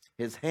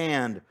 His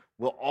hand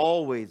will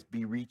always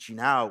be reaching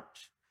out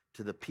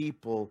to the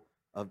people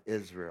of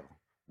Israel.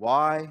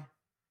 Why?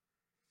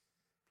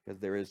 Because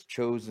they're his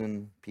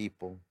chosen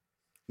people.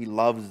 He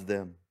loves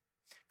them.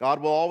 God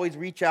will always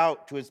reach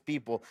out to his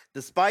people,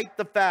 despite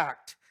the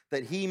fact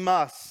that he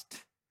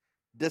must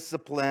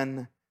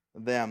discipline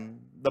them.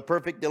 The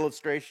perfect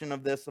illustration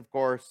of this, of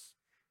course,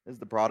 is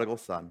the prodigal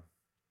son.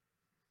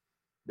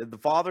 Did the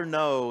father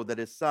know that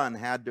his son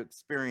had to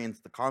experience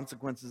the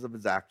consequences of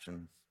his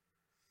actions?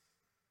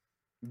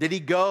 Did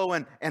he go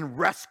and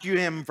rescue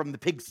him from the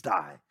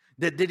pigsty?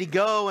 Did he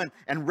go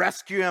and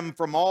rescue him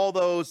from all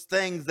those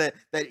things that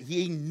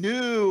he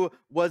knew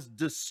was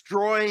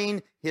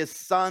destroying his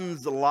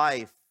son's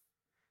life?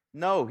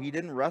 No, he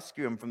didn't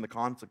rescue him from the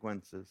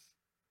consequences.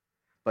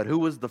 But who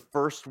was the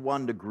first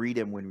one to greet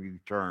him when he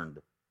returned?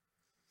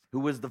 Who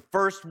was the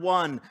first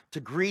one to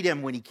greet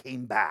him when he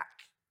came back?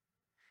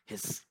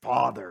 His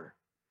father.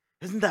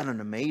 Isn't that an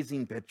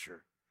amazing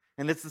picture?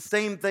 And it's the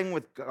same thing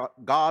with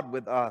God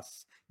with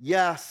us.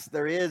 Yes,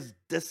 there is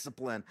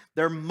discipline.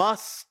 There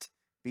must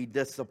be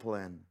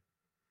discipline.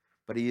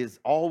 But he is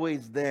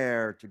always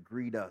there to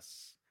greet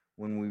us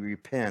when we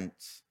repent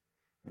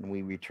and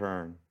we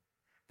return.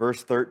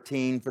 Verse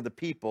 13, for the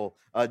people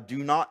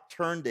do not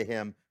turn to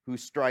him who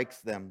strikes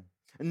them,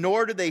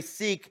 nor do they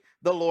seek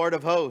the Lord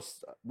of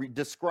hosts,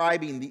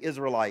 describing the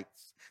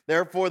Israelites.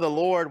 Therefore the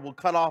Lord will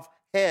cut off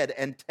head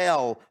and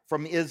tail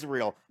from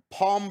Israel,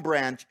 palm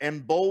branch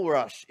and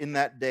bulrush in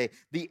that day.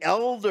 The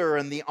elder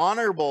and the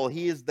honorable,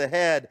 he is the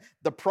head.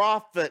 The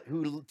prophet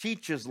who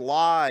teaches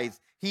lies,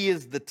 he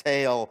is the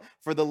tail.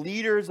 For the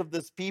leaders of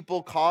this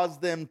people cause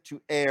them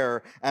to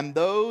err, and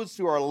those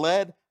who are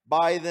led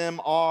by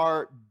them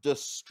are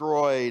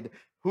destroyed.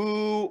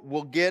 Who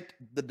will get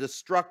the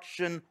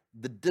destruction,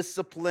 the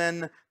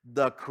discipline,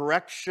 the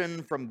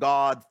correction from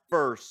God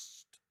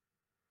first?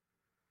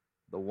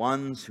 The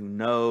ones who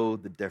know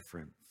the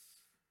difference.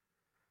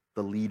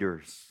 The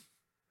leaders,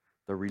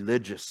 the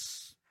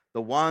religious,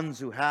 the ones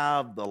who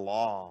have the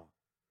law.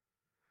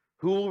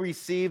 Who will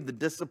receive the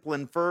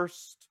discipline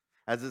first?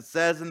 As it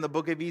says in the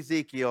book of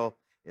Ezekiel,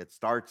 it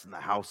starts in the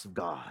house of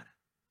God.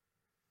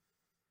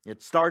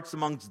 It starts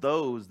amongst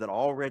those that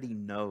already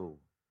know.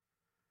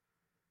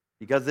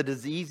 Because it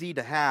is easy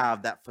to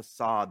have that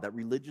facade, that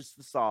religious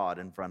facade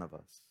in front of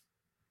us.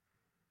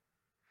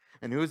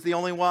 And who's the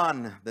only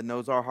one that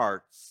knows our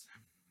hearts?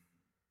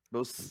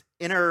 Those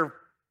inner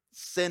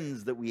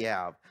sins that we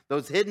have,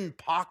 those hidden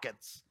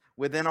pockets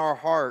within our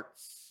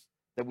hearts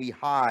that we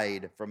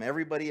hide from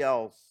everybody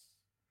else.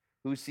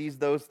 Who sees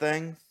those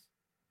things?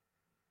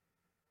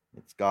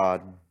 It's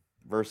God.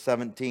 Verse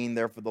 17,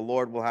 therefore the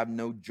Lord will have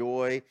no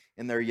joy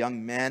in their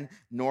young men,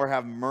 nor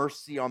have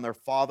mercy on their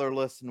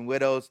fatherless and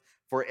widows.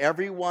 For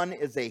everyone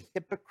is a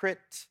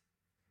hypocrite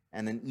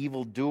and an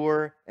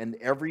evildoer, and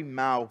every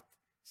mouth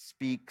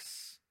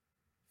speaks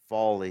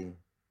folly.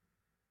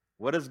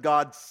 What does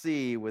God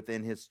see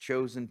within his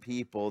chosen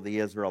people, the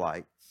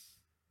Israelites?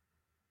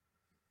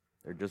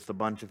 They're just a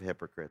bunch of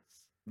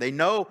hypocrites. They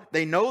know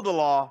the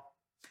law.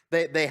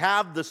 They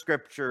have the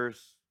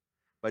scriptures,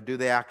 but do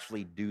they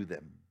actually do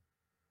them?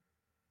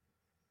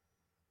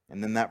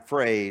 And then that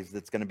phrase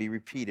that's going to be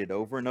repeated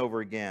over and over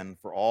again,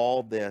 for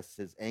all this,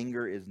 his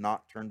anger is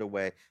not turned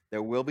away.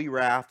 There will be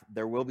wrath,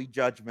 there will be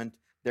judgment,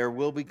 there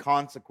will be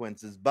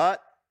consequences,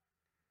 but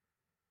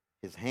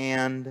his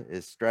hand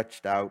is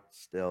stretched out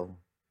still.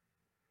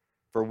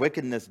 For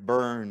wickedness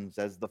burns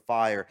as the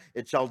fire.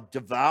 It shall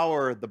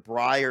devour the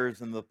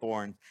briars and the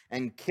thorns,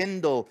 and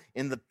kindle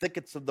in the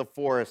thickets of the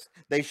forest.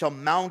 They shall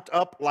mount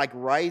up like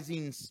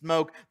rising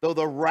smoke. Though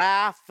the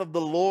wrath of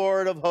the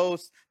Lord of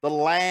hosts, the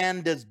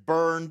land is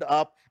burned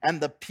up, and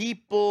the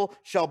people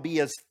shall be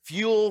as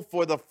fuel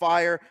for the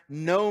fire.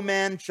 No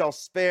man shall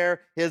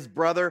spare his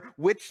brother.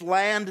 Which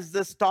land is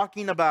this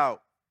talking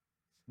about?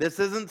 This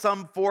isn't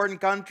some foreign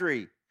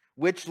country.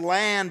 Which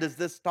land is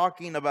this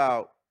talking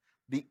about?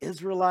 The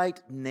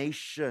Israelite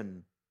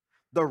nation.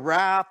 The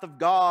wrath of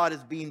God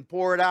is being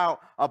poured out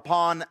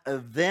upon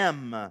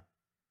them.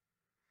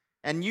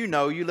 And you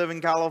know, you live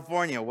in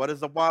California. What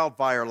is a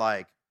wildfire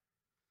like?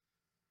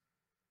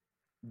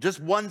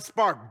 Just one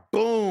spark,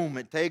 boom,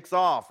 it takes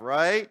off,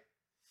 right?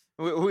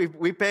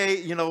 We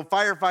pay,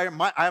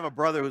 firefighter. I have a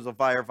brother who's a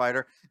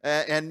firefighter,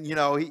 and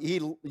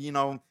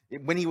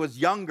when he was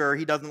younger,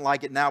 he doesn't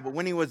like it now, but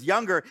when he was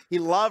younger, he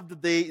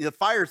loved the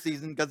fire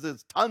season because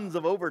there's tons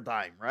of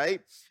overtime,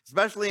 right?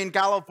 Especially in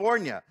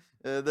California,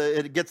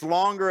 it gets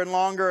longer and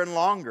longer and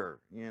longer,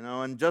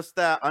 and just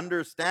that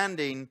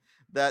understanding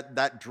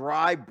that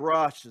dry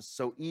brush is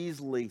so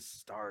easily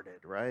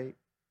started, right?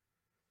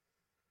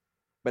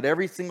 But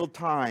every single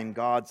time,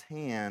 God's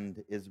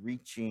hand is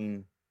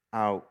reaching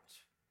out.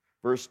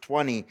 Verse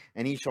 20,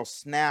 and he shall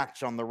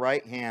snatch on the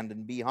right hand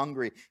and be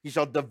hungry. He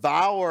shall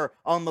devour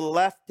on the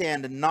left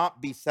hand and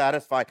not be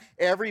satisfied.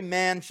 Every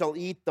man shall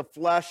eat the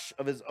flesh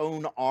of his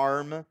own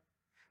arm.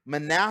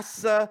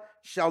 Manasseh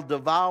shall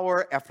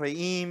devour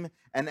Ephraim,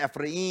 and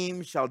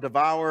Ephraim shall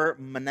devour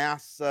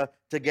Manasseh.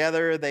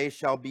 Together they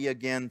shall be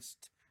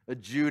against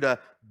Judah.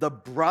 The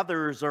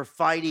brothers are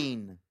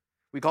fighting.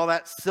 We call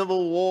that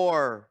civil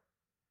war.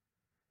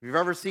 If you've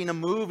ever seen a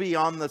movie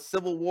on the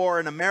Civil War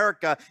in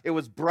America, it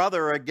was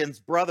brother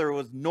against brother. It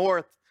was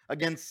north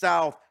against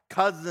south,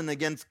 cousin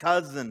against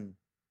cousin.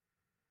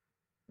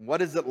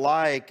 What is it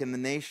like in the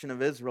nation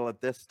of Israel at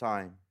this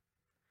time?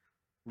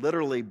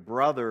 Literally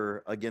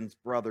brother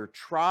against brother,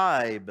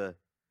 tribe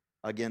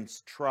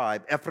against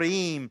tribe,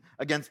 Ephraim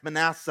against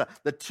Manasseh,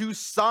 the two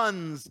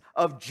sons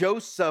of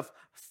Joseph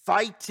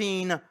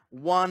fighting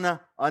one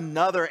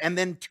another and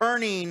then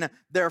turning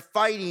their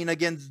fighting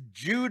against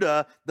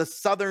Judah, the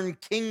southern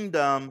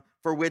kingdom,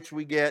 for which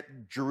we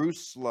get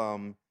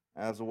Jerusalem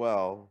as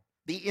well.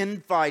 The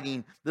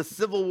infighting, the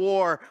civil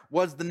war.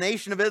 Was the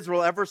nation of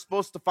Israel ever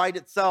supposed to fight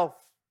itself?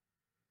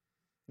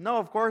 No,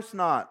 of course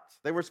not.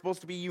 They were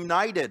supposed to be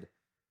united.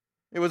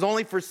 It was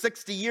only for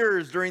 60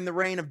 years during the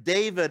reign of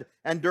David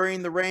and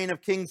during the reign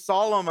of King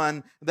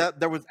Solomon that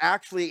there was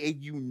actually a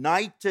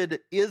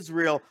united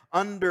Israel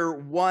under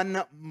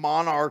one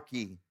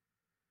monarchy.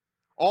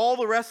 All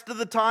the rest of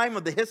the time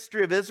of the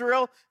history of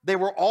Israel, they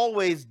were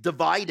always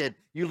divided.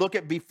 You look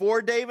at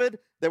before David,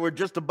 there were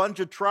just a bunch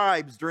of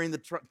tribes during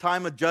the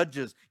time of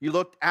Judges. You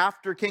looked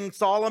after King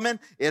Solomon,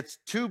 it's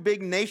two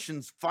big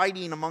nations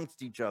fighting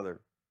amongst each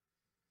other.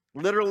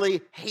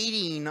 Literally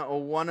hating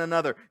one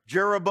another.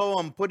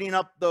 Jeroboam putting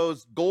up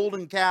those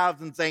golden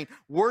calves and saying,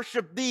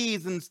 worship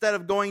these instead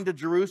of going to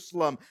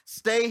Jerusalem.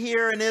 Stay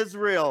here in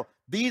Israel.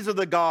 These are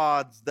the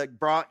gods that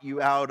brought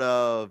you out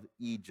of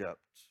Egypt.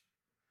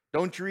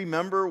 Don't you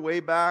remember way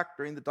back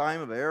during the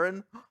time of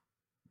Aaron?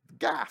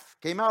 Gaff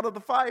came out of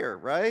the fire,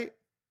 right?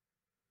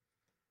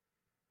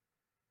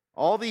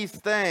 All these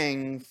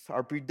things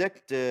are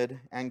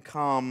predicted and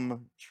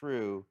come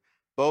true.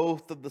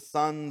 Both of the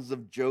sons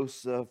of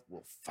Joseph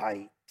will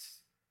fight.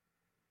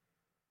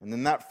 And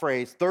then that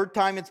phrase, third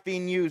time it's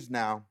being used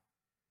now.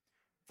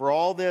 For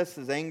all this,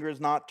 his anger is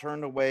not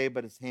turned away,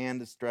 but his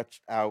hand is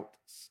stretched out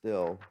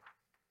still.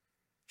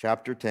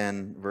 Chapter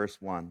 10, verse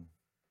 1.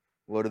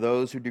 Woe to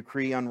those who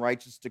decree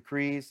unrighteous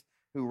decrees,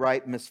 who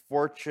write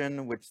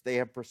misfortune which they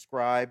have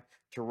prescribed,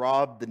 to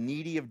rob the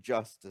needy of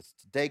justice,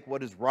 to take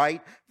what is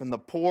right from the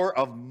poor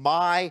of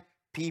my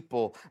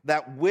people,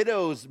 that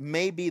widows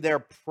may be their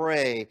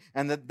prey,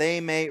 and that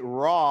they may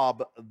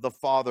rob the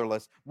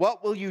fatherless.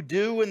 What will you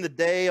do in the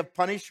day of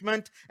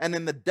punishment and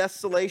in the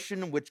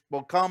desolation which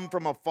will come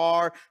from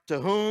afar?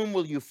 To whom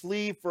will you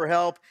flee for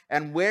help,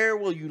 and where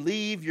will you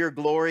leave your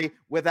glory?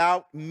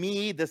 Without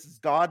me, this is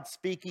God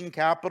speaking,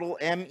 capital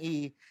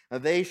M-E,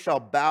 they shall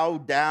bow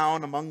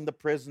down among the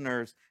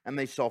prisoners, and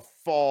they shall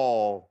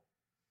fall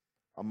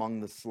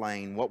among the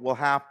slain. What will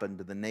happen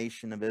to the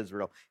nation of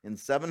Israel? In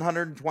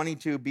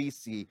 722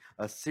 BC,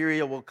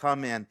 Assyria will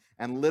come in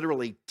and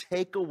literally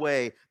take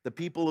away the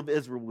people of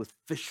Israel with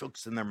fish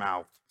hooks in their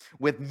mouth,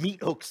 with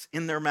meat hooks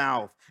in their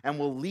mouth, and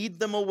will lead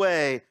them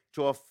away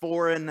to a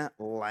foreign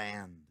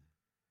land.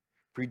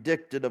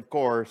 Predicted, of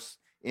course,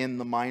 in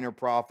the minor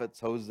prophets,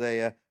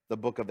 Hosea, the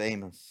book of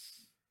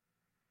Amos.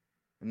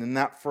 And then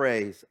that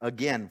phrase,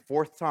 again,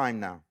 fourth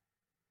time now.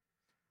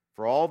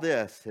 For all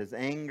this, his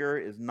anger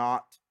is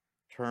not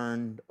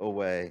turned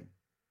away.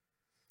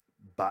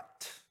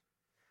 But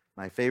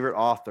my favorite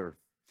author,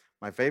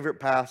 my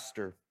favorite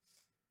pastor,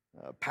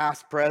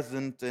 past,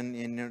 present,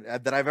 and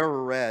that I've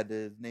ever read,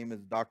 his name is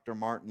Dr.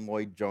 Martin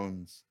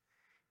Lloyd-Jones.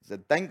 He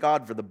said, thank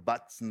God for the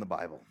buts in the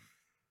Bible.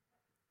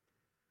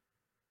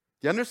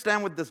 Do you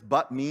understand what this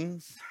but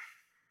means?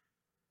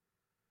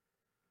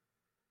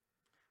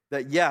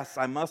 That yes,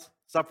 I must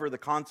suffer the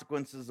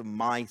consequences of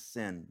my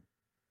sin.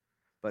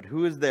 But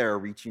who is there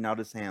reaching out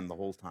his hand the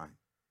whole time?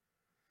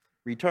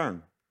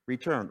 Return,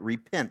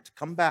 repent,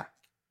 come back.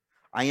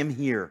 I am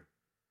here.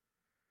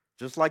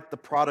 Just like the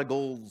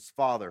prodigal's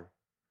father,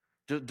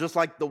 just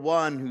like the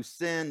one who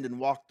sinned and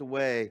walked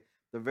away,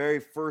 the very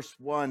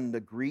first one to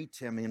greet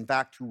him, in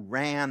fact, who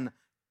ran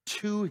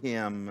to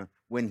him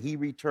when he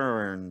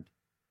returned,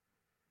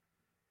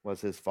 was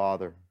his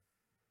father.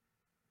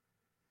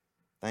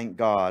 Thank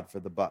God for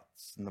the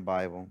buts in the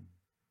Bible.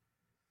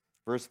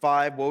 Verse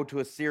 5, woe to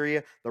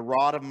Assyria, the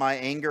rod of my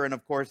anger. And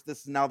of course,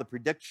 this is now the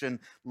prediction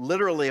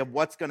literally of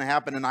what's going to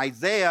happen. And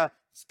Isaiah,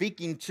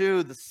 speaking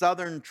to the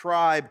southern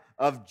tribe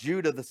of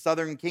Judah, the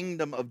southern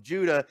kingdom of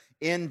Judah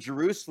in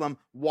Jerusalem,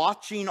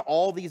 watching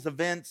all these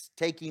events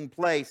taking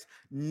place,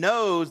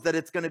 knows that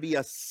it's going to be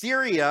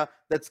Assyria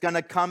that's going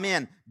to come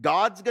in.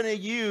 God's going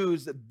to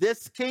use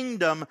this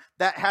kingdom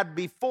that had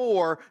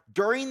before,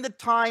 during the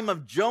time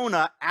of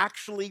Jonah,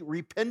 actually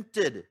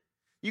repented.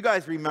 You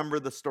guys remember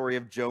the story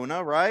of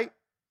Jonah, right?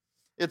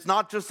 It's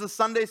not just a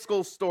Sunday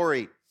school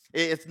story.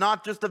 It's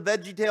not just a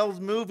VeggieTales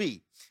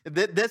movie.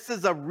 This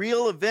is a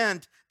real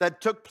event that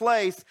took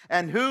place.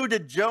 And who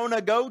did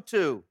Jonah go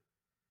to?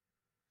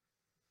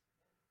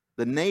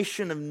 The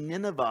nation of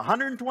Nineveh.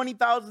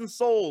 120,000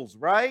 souls,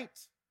 right?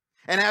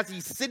 And as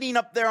he's sitting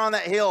up there on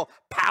that hill,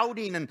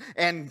 pouting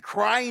and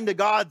crying to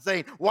God,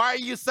 saying, "Why are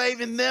you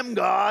saving them,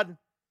 God?"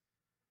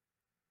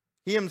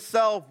 He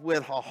himself,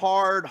 with a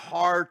hard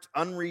heart,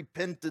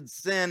 unrepented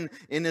sin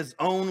in his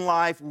own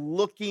life,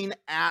 looking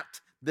at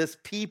this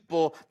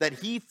people that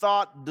he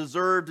thought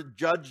deserved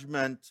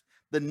judgment,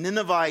 the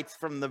Ninevites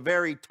from the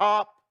very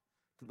top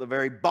to the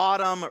very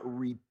bottom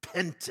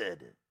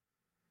repented.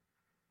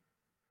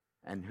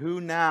 And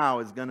who now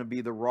is going to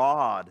be the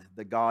rod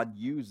that God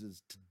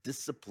uses to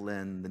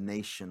discipline the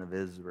nation of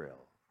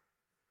Israel?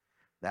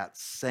 That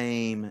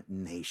same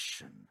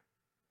nation.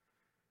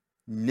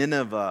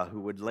 Nineveh,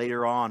 who would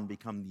later on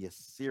become the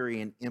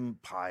Assyrian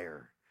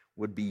Empire,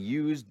 would be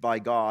used by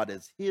God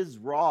as his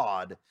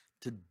rod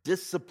to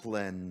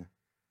discipline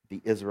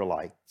the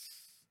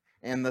Israelites.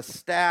 And the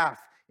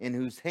staff in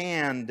whose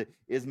hand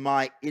is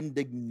my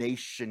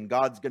indignation.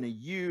 God's going to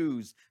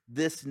use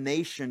this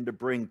nation to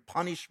bring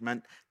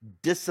punishment,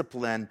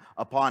 discipline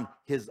upon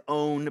his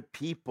own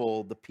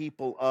people, the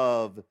people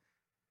of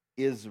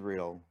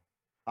Israel.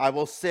 I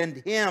will send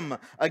him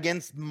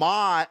against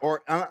an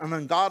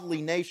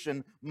ungodly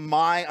nation,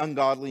 my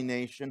ungodly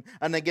nation,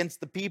 and against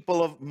the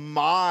people of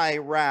my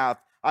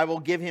wrath. I will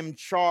give him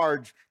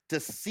charge to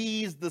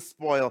seize the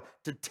spoil,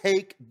 to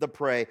take the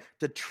prey,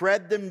 to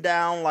tread them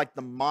down like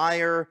the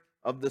mire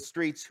of the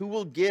streets. Who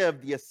will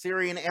give the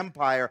Assyrian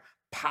Empire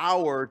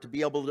power to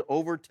be able to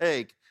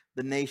overtake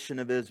the nation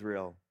of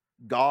Israel?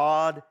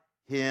 God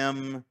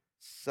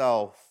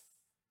himself.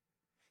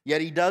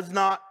 Yet he does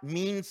not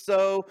mean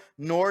so,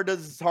 nor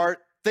does his heart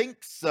think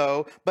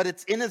so, but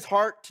it's in his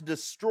heart to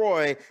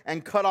destroy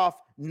and cut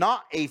off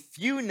not a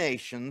few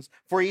nations.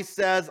 For he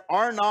says,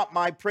 "Are not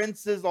my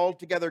princes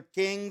altogether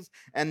kings,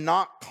 and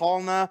not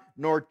Calneh,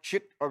 nor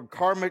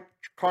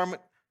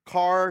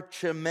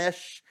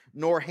Carchemish,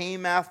 nor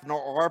Hamath,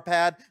 nor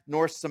Arpad,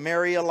 nor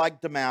Samaria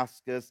like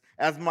Damascus?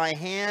 As my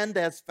hand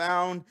has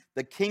found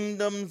the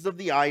kingdoms of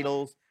the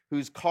idols,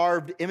 whose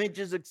carved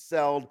images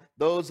excelled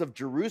those of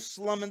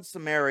Jerusalem and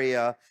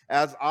Samaria,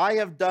 as I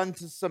have done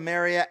to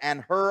Samaria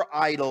and her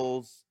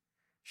idols,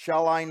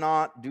 shall I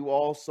not do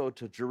also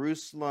to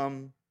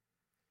Jerusalem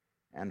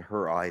and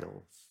her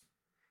idols?"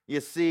 You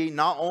see,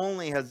 not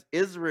only has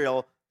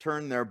Israel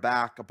turned their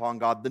back upon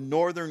God, the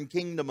northern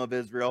kingdom of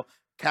Israel,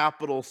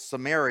 capital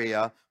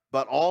Samaria,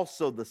 but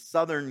also the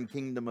southern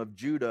kingdom of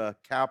Judah,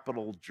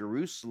 capital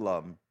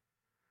Jerusalem,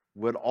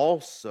 would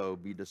also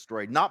be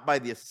destroyed. Not by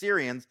the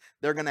Assyrians.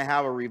 They're going to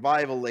have a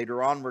revival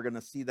later on. We're going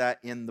to see that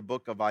in the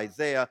book of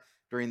Isaiah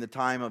during the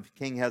time of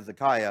King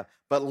Hezekiah.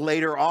 But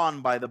later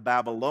on, by the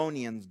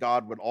Babylonians,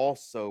 God would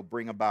also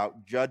bring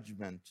about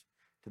judgment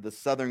to the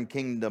southern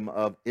kingdom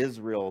of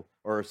Israel,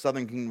 or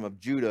southern kingdom of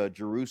Judah,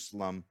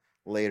 Jerusalem,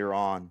 later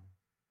on.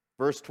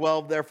 Verse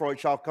 12, therefore it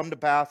shall come to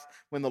pass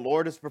when the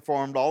Lord has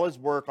performed all his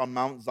work on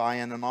Mount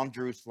Zion and on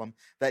Jerusalem,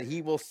 that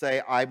he will say,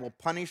 "I will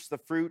punish the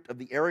fruit of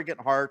the arrogant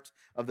heart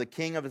of the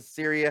king of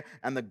Assyria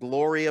and the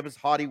glory of his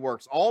haughty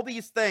works." All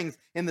these things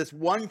in this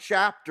one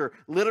chapter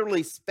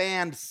literally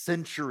spanned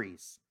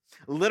centuries,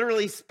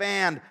 literally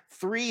spanned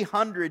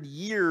 300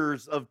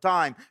 years of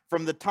time,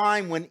 from the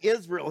time when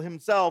Israel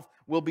himself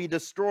will be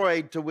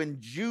destroyed to when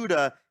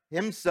Judah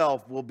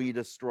himself will be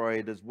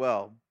destroyed as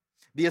well.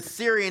 The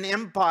Assyrian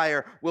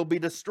Empire will be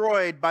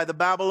destroyed by the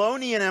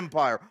Babylonian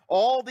Empire.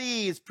 All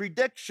these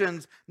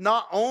predictions,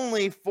 not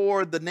only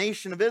for the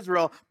nation of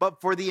Israel, but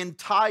for the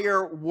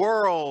entire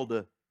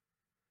world.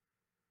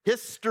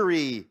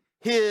 History,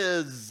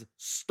 his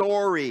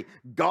story,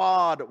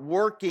 God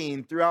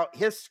working throughout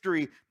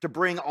history to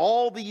bring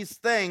all these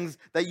things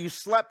that you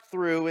slept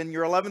through in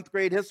your 11th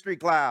grade history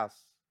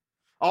class.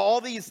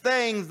 All these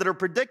things that are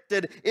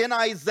predicted in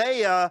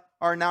Isaiah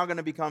are now going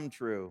to become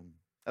true.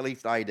 At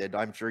least I did.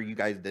 I'm sure you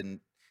guys didn't.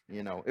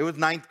 It was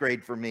 9th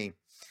grade for me.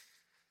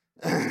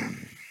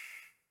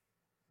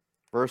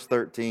 Verse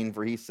 13,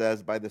 for he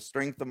says, "By the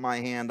strength of my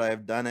hand I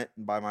have done it,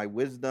 and by my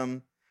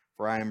wisdom,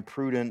 for I am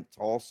prudent.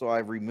 Also I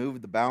have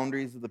removed the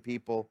boundaries of the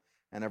people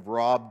and have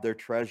robbed their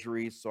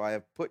treasuries. So I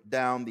have put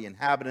down the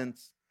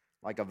inhabitants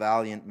like a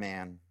valiant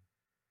man.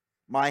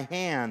 My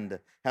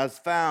hand has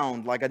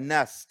found like a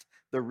nest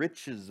the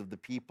riches of the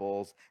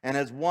peoples, and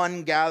as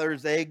one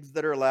gathers eggs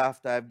that are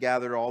left, I have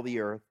gathered all the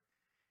earth.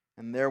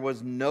 And there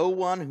was no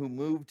one who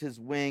moved his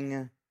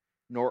wing,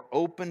 nor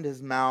opened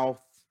his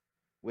mouth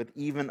with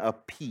even a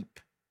peep.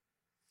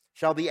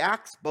 Shall the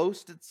axe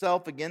boast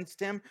itself against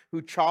him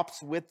who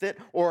chops with it?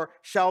 Or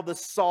shall the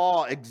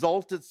saw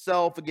exalt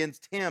itself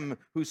against him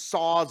who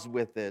saws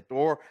with it?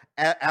 Or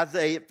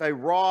if a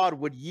rod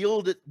would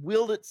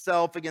wield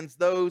itself against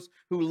those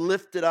who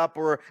lift it up?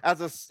 Or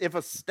if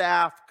a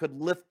staff could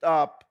lift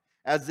up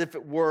as if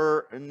it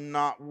were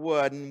not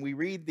wood? And we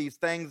read these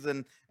things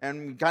and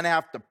we kind of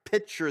have to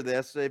picture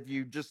this. If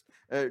you just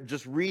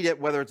read it,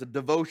 whether it's a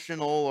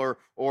devotional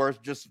or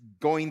just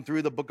going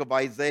through the book of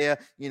Isaiah,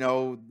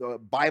 the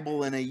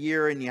Bible in a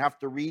year, and you have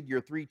to read your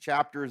 3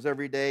 chapters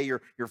every day,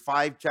 your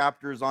 5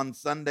 chapters on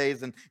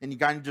Sundays, and you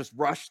kind of just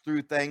rush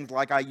through things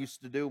like I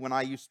used to do when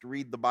I used to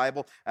read the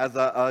Bible as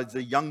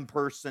a young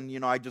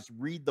person. I just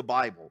read the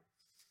Bible.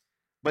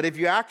 But if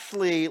you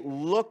actually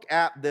look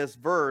at this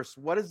verse,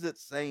 what is it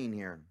saying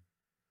here?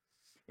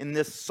 In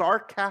this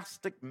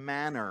sarcastic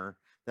manner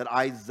that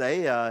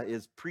Isaiah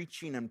is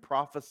preaching and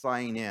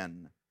prophesying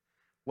in,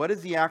 what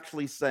is he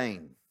actually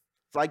saying?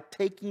 It's like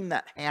taking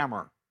that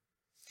hammer,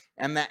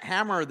 and that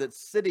hammer that's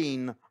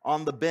sitting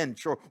on the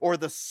bench, or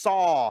the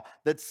saw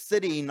that's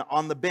sitting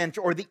on the bench,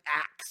 or the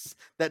axe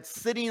that's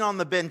sitting on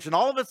the bench, and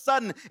all of a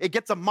sudden it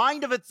gets a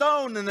mind of its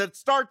own and it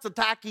starts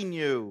attacking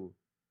you.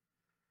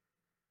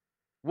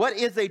 What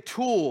is a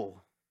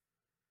tool?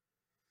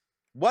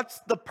 What's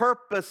the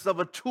purpose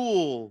of a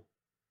tool?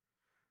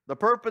 The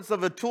purpose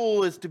of a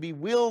tool is to be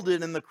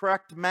wielded in the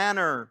correct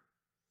manner.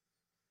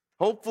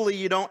 Hopefully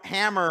you don't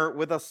hammer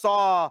with a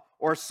saw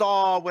or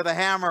saw with a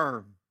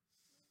hammer.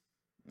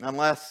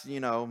 Unless,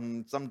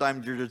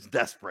 sometimes you're just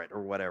desperate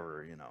or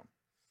whatever,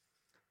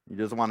 You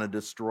just want to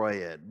destroy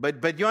it.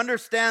 But you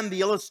understand the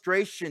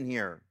illustration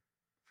here.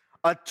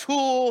 A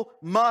tool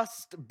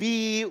must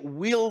be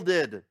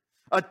wielded.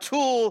 A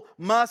tool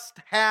must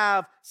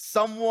have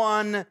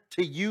someone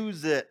to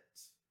use it.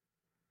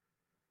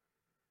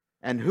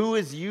 And who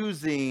is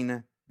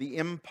using the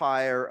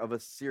empire of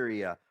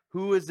Assyria?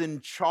 Who is in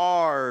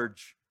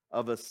charge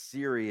of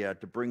Assyria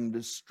to bring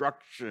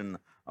destruction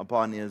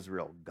upon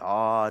Israel?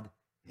 God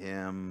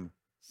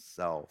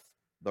himself.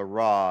 The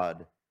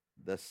rod,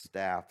 the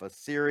staff.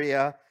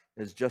 Assyria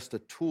is just a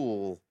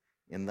tool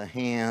in the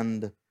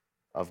hand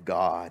of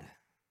God.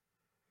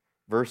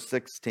 Verse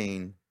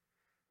 16.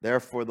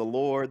 Therefore the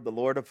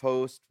Lord of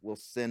hosts, will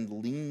send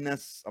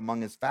leanness among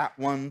his fat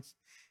ones,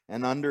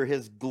 and under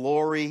his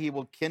glory he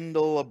will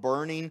kindle a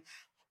burning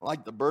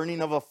like the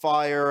burning of a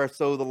fire.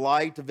 So the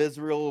light of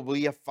Israel will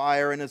be a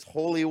fire, and his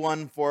Holy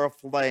One for a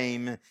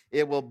flame.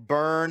 It will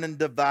burn and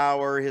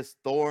devour his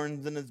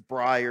thorns and his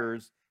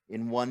briars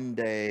in one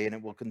day, and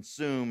it will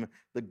consume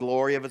the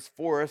glory of his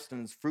forest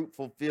and his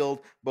fruitful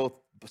field, both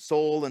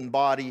soul and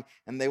body,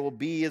 and they will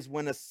be as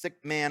when a sick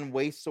man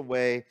wastes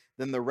away.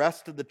 Then the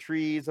rest of the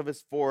trees of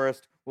his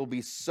forest will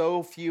be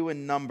so few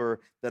in number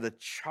that a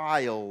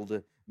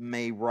child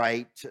may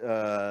write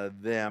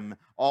them.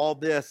 All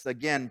this,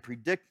 again,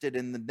 predicted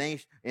in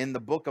the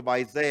book of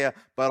Isaiah,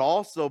 but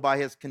also by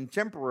his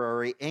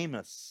contemporary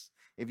Amos.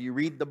 If you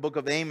read the book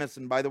of Amos,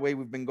 and by the way,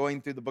 we've been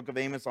going through the book of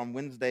Amos on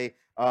Wednesday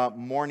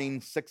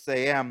morning, 6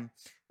 a.m.,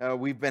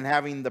 we've been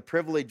having the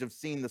privilege of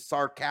seeing the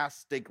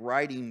sarcastic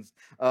writings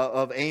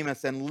of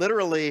Amos. And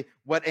literally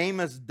what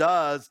Amos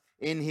does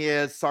in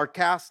his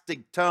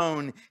sarcastic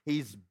tone,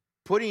 he's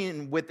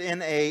putting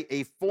within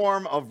a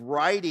form of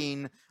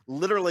writing,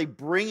 literally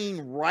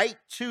bringing right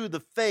to the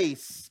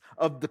face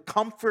of the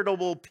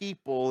comfortable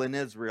people in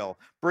Israel,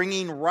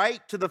 bringing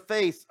right to the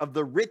face of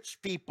the rich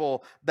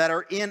people that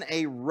are in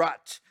a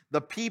rut,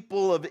 the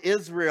people of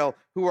Israel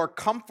who are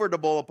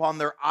comfortable upon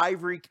their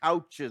ivory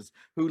couches,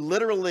 who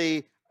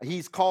literally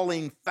he's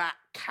calling fat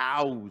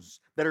cows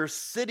that are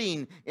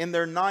sitting in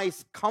their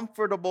nice,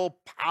 comfortable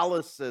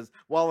palaces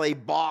while they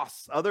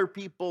boss other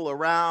people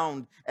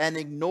around and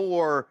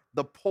ignore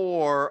the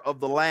poor of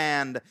the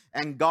land.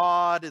 And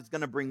God is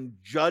going to bring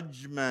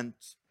judgment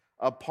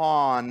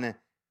upon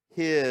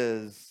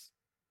his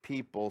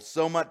people,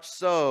 so much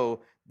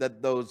so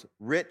that those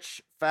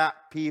rich, fat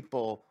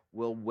people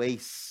will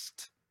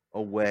waste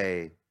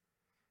away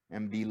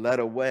and be led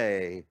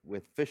away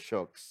with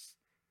fishhooks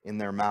in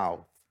their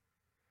mouth.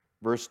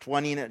 Verse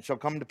 20, and it shall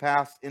come to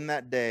pass in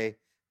that day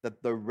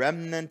that the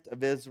remnant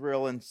of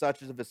Israel and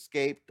such as have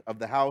escaped of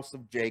the house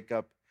of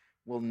Jacob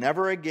will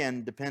never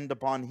again depend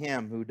upon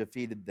him who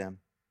defeated them,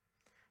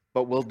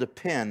 but will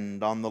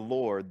depend on the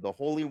Lord, the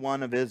Holy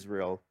One of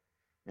Israel,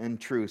 in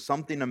truth.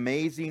 Something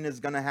amazing is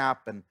going to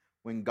happen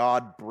when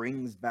God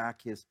brings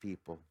back his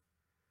people.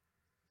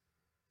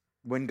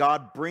 When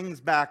God brings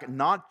back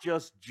not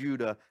just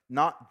Judah,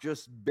 not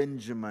just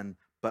Benjamin,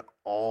 but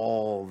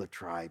all the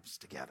tribes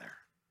together.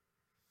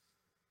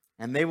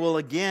 And they will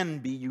again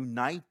be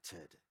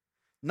united,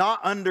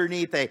 not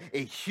underneath a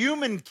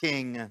human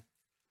king,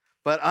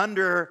 but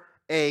under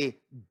a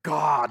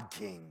God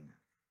king,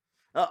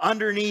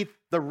 underneath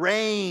the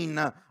reign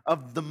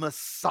of the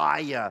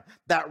Messiah,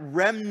 that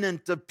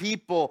remnant of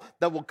people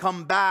that will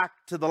come back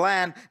to the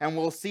land. And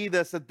we'll see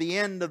this at the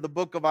end of the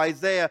book of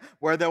Isaiah,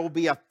 where there will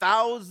be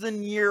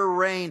 1,000-year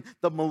reign,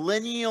 the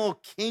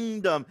millennial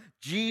kingdom,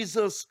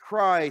 Jesus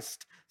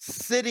Christ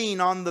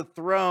sitting on the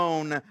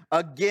throne,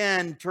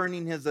 again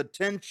turning his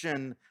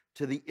attention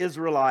to the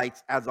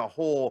Israelites as a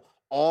whole,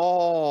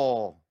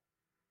 all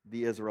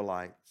the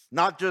Israelites,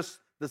 not just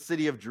the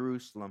city of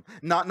Jerusalem,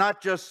 not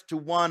just to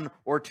one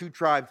or two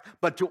tribes,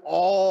 but to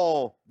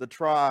all the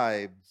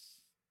tribes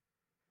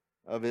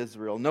of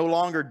Israel. No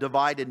longer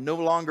divided, no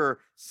longer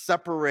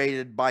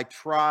separated by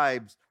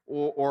tribes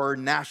or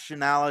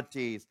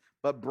nationalities,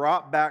 but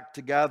brought back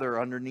together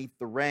underneath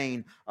the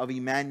reign of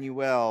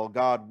Emmanuel,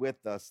 God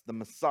with us, the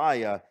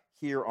Messiah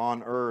here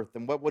on earth.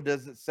 And what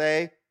does it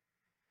say?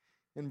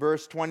 In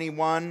verse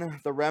 21,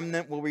 the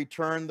remnant will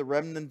return, the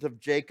remnant of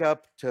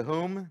Jacob, to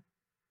whom?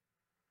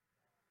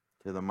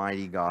 To the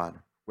mighty God.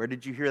 Where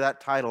did you hear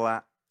that title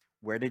at?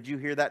 Where did you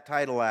hear that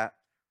title at?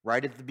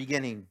 Right at the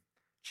beginning.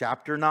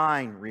 Chapter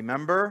 9.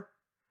 Remember?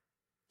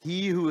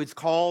 He who is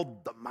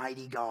called the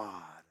mighty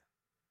God.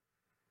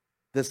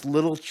 This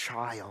little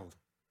child.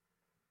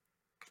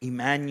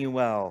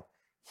 Emmanuel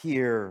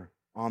here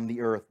on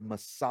the earth.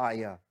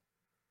 Messiah.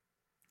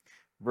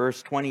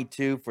 Verse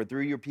 22. For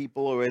through your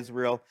people, O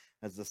Israel,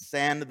 as the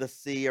sand of the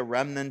sea, a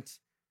remnant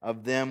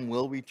of them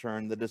will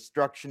return. The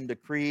destruction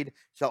decreed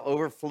shall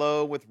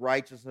overflow with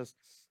righteousness,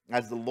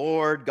 as the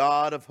Lord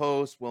God of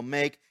hosts will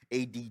make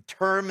a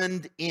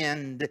determined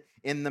end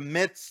in the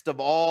midst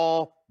of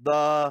all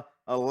the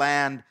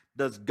land.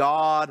 Does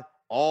God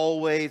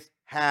always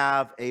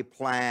have a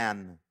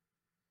plan?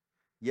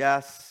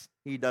 Yes,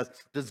 he does.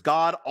 Does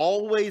God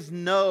always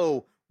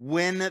know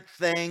when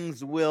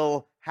things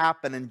will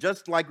happen? And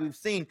just like we've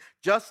seen,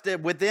 just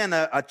within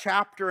a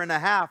chapter and a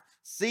half,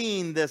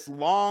 seeing this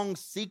long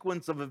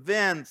sequence of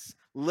events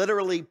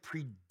literally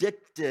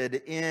predicted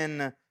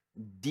in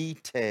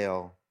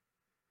detail.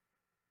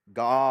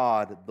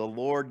 God, the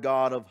Lord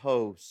God of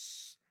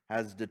hosts,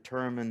 has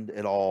determined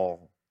it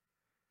all.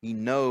 He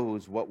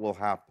knows what will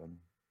happen.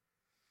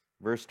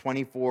 Verse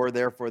 24,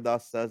 therefore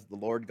thus says the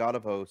Lord God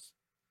of hosts,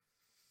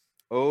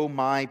 O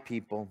my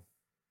people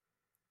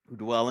who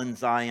dwell in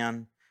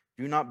Zion,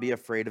 do not be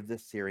afraid of the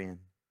Syrian.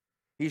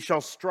 He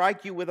shall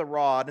strike you with a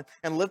rod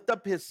and lift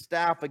up his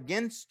staff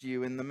against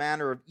you in the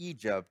manner of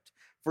Egypt.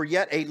 For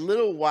yet a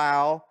little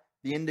while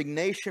the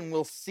indignation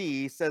will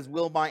cease, as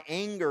will my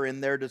anger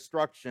in their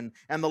destruction.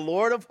 And the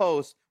Lord of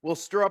hosts will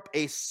stir up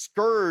a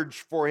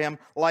scourge for him,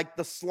 like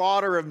the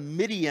slaughter of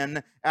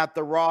Midian at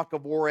the rock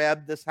of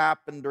Oreb. This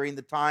happened during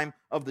the time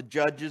of the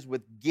judges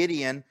with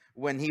Gideon,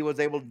 when he was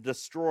able to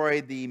destroy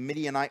the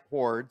Midianite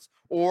hordes.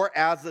 Or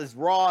as his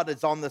rod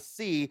is on the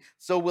sea,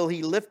 so will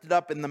he lift it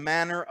up in the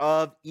manner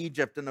of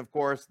Egypt. And of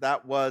course,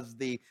 that was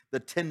the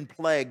 10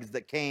 plagues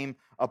that came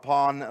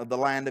upon the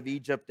land of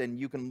Egypt. And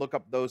you can look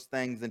up those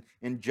things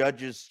in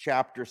Judges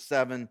chapter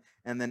 7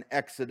 and then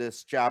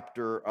Exodus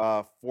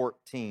chapter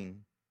 14.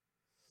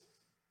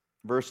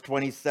 Verse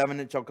 27,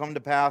 it shall come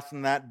to pass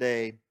in that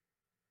day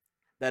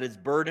that his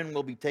burden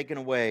will be taken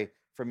away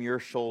from your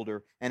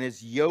shoulder, and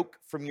his yoke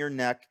from your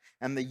neck,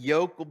 and the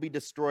yoke will be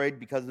destroyed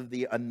because of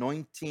the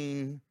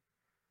anointing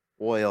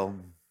oil.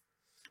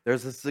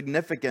 There's a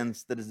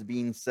significance that is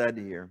being said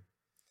here.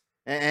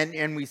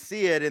 And we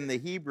see it in the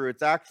Hebrew.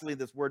 It's actually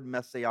this word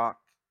Messiah,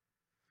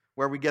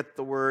 where we get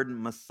the word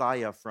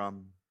Messiah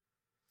from.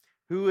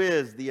 Who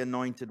is the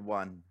anointed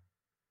one?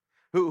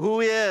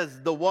 Who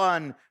is the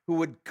one who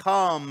would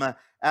come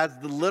as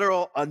the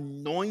literal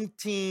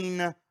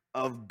anointing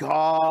of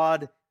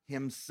God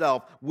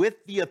himself, with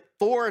the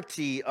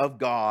authority of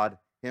God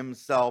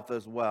himself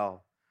as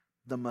well?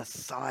 The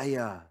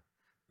Messiah,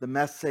 the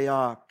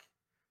Messiah,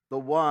 the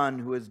one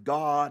who is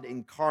God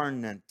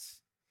incarnate,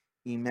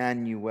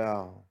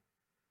 Emmanuel.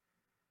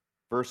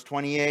 Verse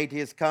 28, he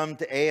has come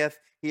to Aiath.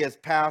 He has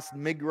passed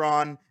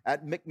Migron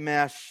at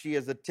Michmash. He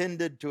has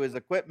attended to his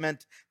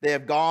equipment. They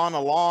have gone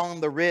along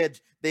the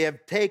ridge. They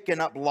have taken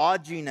up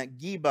lodging at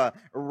Geba.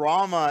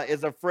 Ramah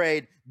is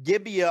afraid.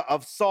 Gibeah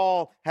of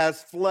Saul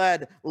has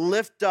fled.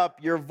 Lift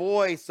up your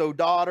voice, O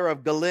daughter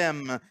of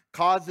Galim.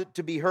 Cause it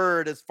to be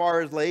heard as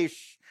far as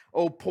Laish.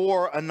 O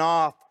poor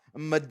Anath.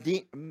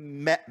 Madmen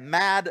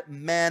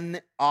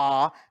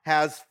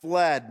has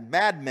fled.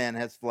 Madmen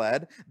has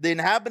fled. The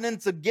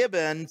inhabitants of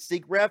Gibeon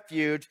seek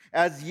refuge.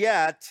 As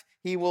yet,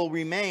 he will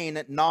remain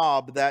at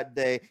Nob that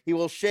day. He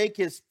will shake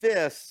his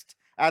fist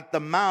at the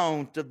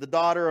mount of the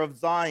daughter of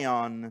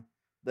Zion,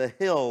 the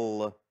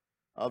hill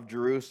of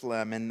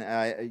Jerusalem. And,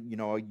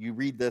 you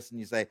read this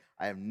and you say,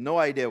 I have no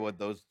idea what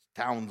those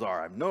towns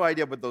are. I have no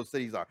idea what those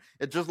cities are.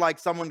 It's just like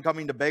someone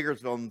coming to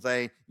Bakersfield and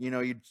saying,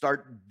 you'd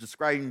start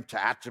describing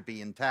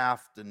Tehachapi and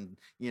Taft and,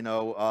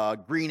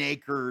 Green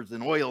Acres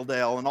and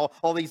Oildale and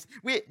all these.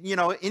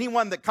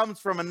 Anyone that comes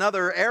from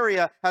another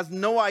area has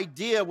no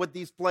idea what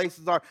these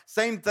places are.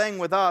 Same thing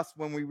with us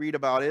when we read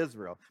about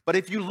Israel. But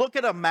if you look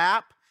at a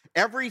map,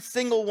 every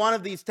single one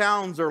of these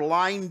towns are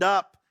lined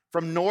up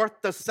from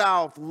north to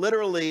south,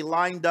 literally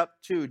lined up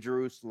to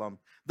Jerusalem.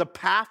 The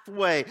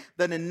pathway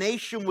that a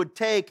nation would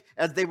take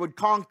as they would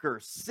conquer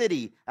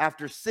city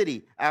after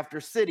city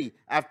after city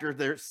after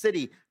their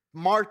city,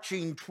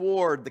 marching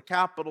toward the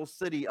capital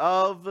city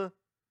of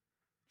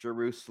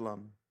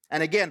Jerusalem.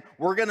 And again,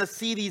 we're going to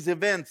see these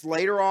events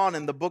later on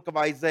in the book of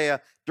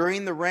Isaiah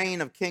during the reign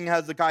of King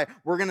Hezekiah.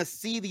 We're going to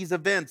see these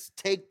events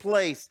take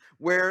place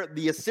where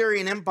the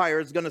Assyrian Empire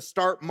is going to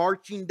start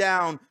marching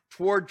down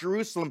toward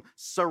Jerusalem,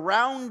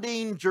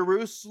 surrounding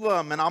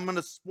Jerusalem. And I'm going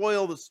to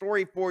spoil the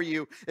story for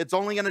you. It's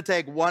only going to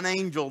take one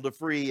angel to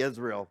free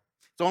Israel.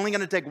 It's only going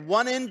to take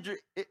one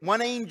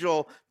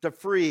angel to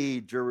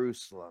free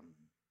Jerusalem.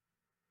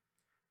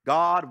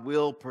 God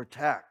will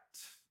protect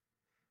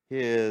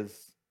his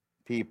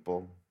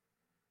people.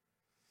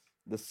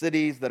 The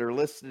cities that are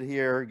listed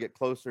here get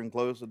closer and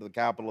closer to the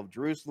capital of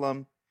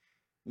Jerusalem.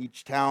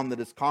 Each town that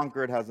is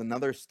conquered has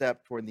another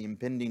step toward the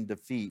impending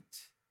defeat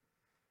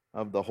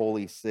of the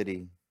holy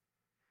city.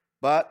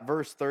 But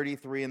verse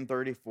 33 and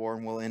 34,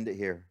 and we'll end it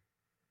here.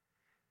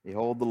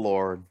 Behold the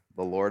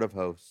Lord of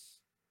hosts,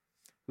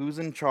 who's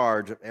in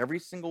charge of every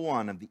single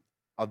one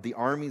of the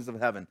armies of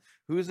heaven,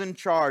 who's in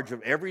charge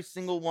of every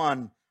single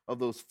one of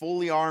those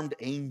fully armed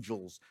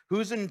angels,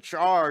 who's in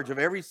charge of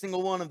every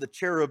single one of the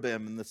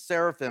cherubim and the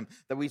seraphim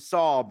that we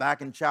saw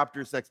back in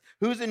chapter 6,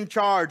 who's in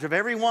charge of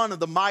every one of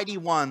the mighty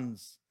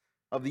ones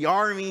of the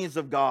armies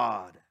of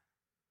God.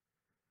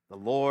 The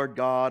Lord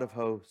God of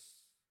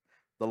hosts.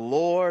 The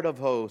Lord of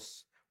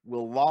hosts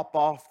will lop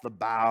off the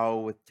bow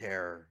with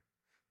terror.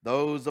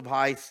 Those of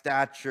high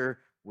stature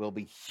will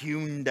be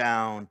hewn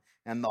down,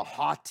 and the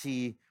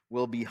haughty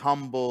will be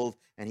humbled,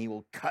 and he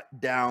will cut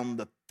down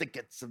the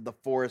thickets of the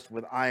forest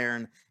with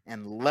iron,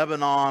 and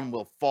Lebanon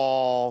will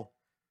fall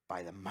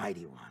by the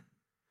mighty one.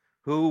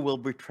 Who will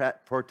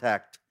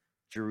protect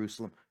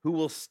Jerusalem? Who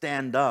will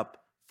stand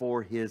up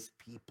for his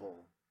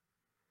people?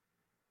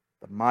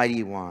 The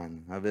mighty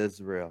one of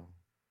Israel.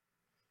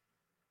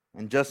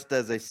 And just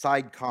as a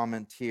side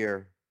comment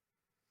here,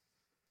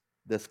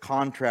 this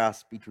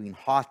contrast between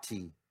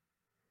haughty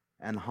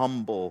and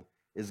humble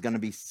is going to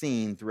be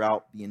seen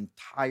throughout the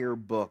entire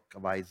book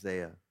of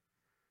Isaiah.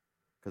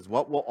 Because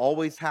what will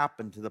always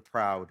happen to the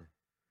proud,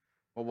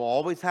 what will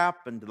always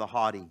happen to the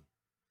haughty,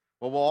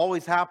 what will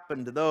always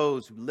happen to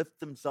those who lift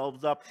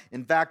themselves up.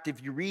 In fact,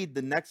 if you read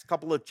the next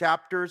couple of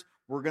chapters,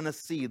 we're going to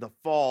see the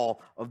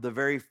fall of the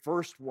very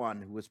first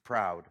one who was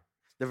proud,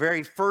 the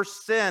very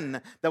first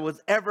sin that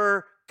was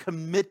ever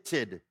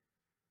committed.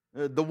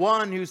 The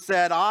one who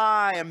said,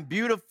 I am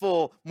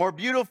beautiful, more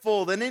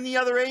beautiful than any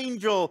other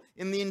angel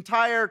in the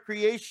entire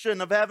creation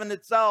of heaven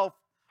itself.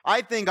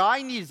 I think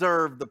I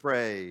deserve the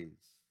praise.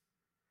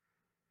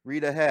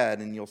 Read ahead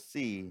and you'll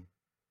see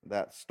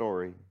that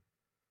story.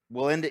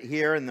 We'll end it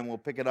here and then we'll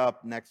pick it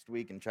up next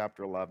week in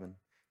chapter 11.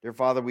 Dear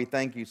Father, we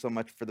thank you so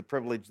much for the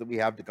privilege that we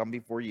have to come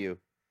before you.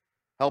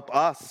 Help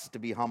us to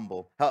be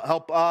humble.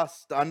 Help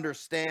us to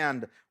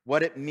understand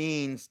what it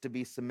means to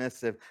be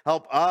submissive.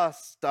 Help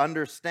us to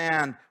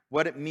understand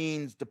what it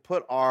means to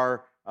put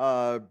our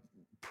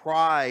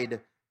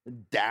pride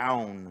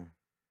down,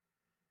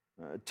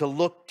 to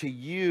look to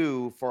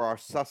you for our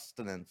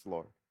sustenance,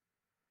 Lord.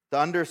 To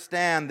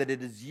understand that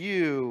it is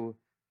you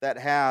that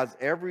has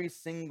every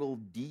single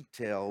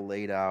detail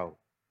laid out.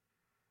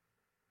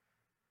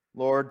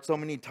 Lord, so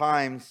many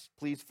times,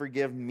 please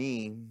forgive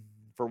me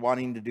for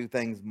wanting to do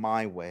things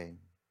my way.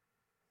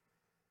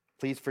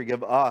 Please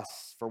forgive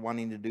us for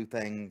wanting to do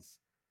things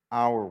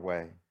our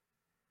way.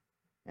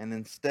 And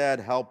instead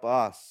help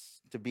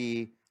us to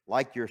be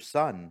like your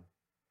Son,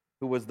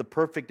 who was the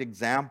perfect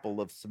example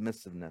of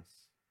submissiveness.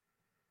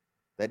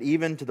 That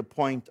even to the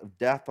point of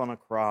death on a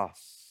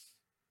cross,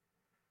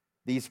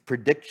 these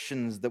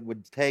predictions that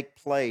would take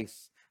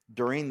place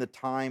during the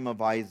time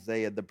of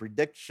Isaiah, the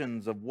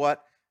predictions of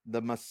what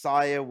the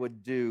Messiah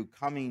would do,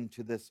 coming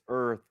to this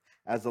earth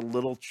as a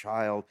little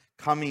child,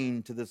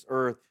 coming to this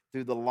earth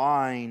through the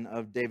line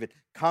of David,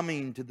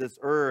 coming to this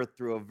earth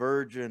through a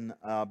virgin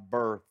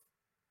birth,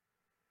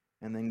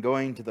 and then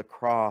going to the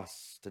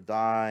cross to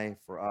die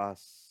for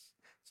us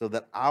so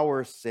that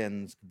our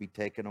sins could be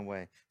taken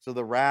away, so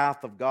the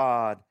wrath of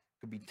God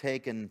could be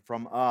taken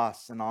from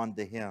us and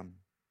onto him.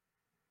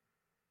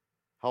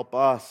 Help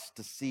us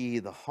to see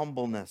the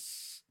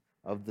humbleness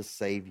of the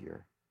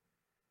Savior,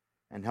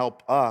 and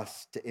help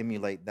us to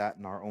emulate that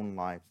in our own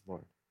lives,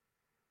 Lord.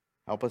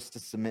 Help us to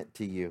submit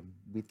to you.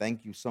 We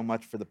thank you so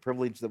much for the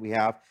privilege that we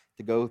have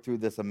to go through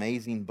this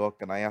amazing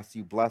book, and I ask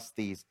you bless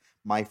these,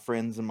 my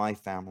friends and my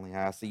family. I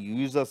ask that you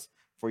use us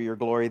for your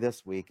glory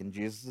this week. In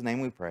Jesus'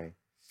 name we pray.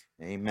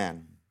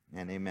 Amen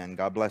and amen.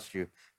 God bless you.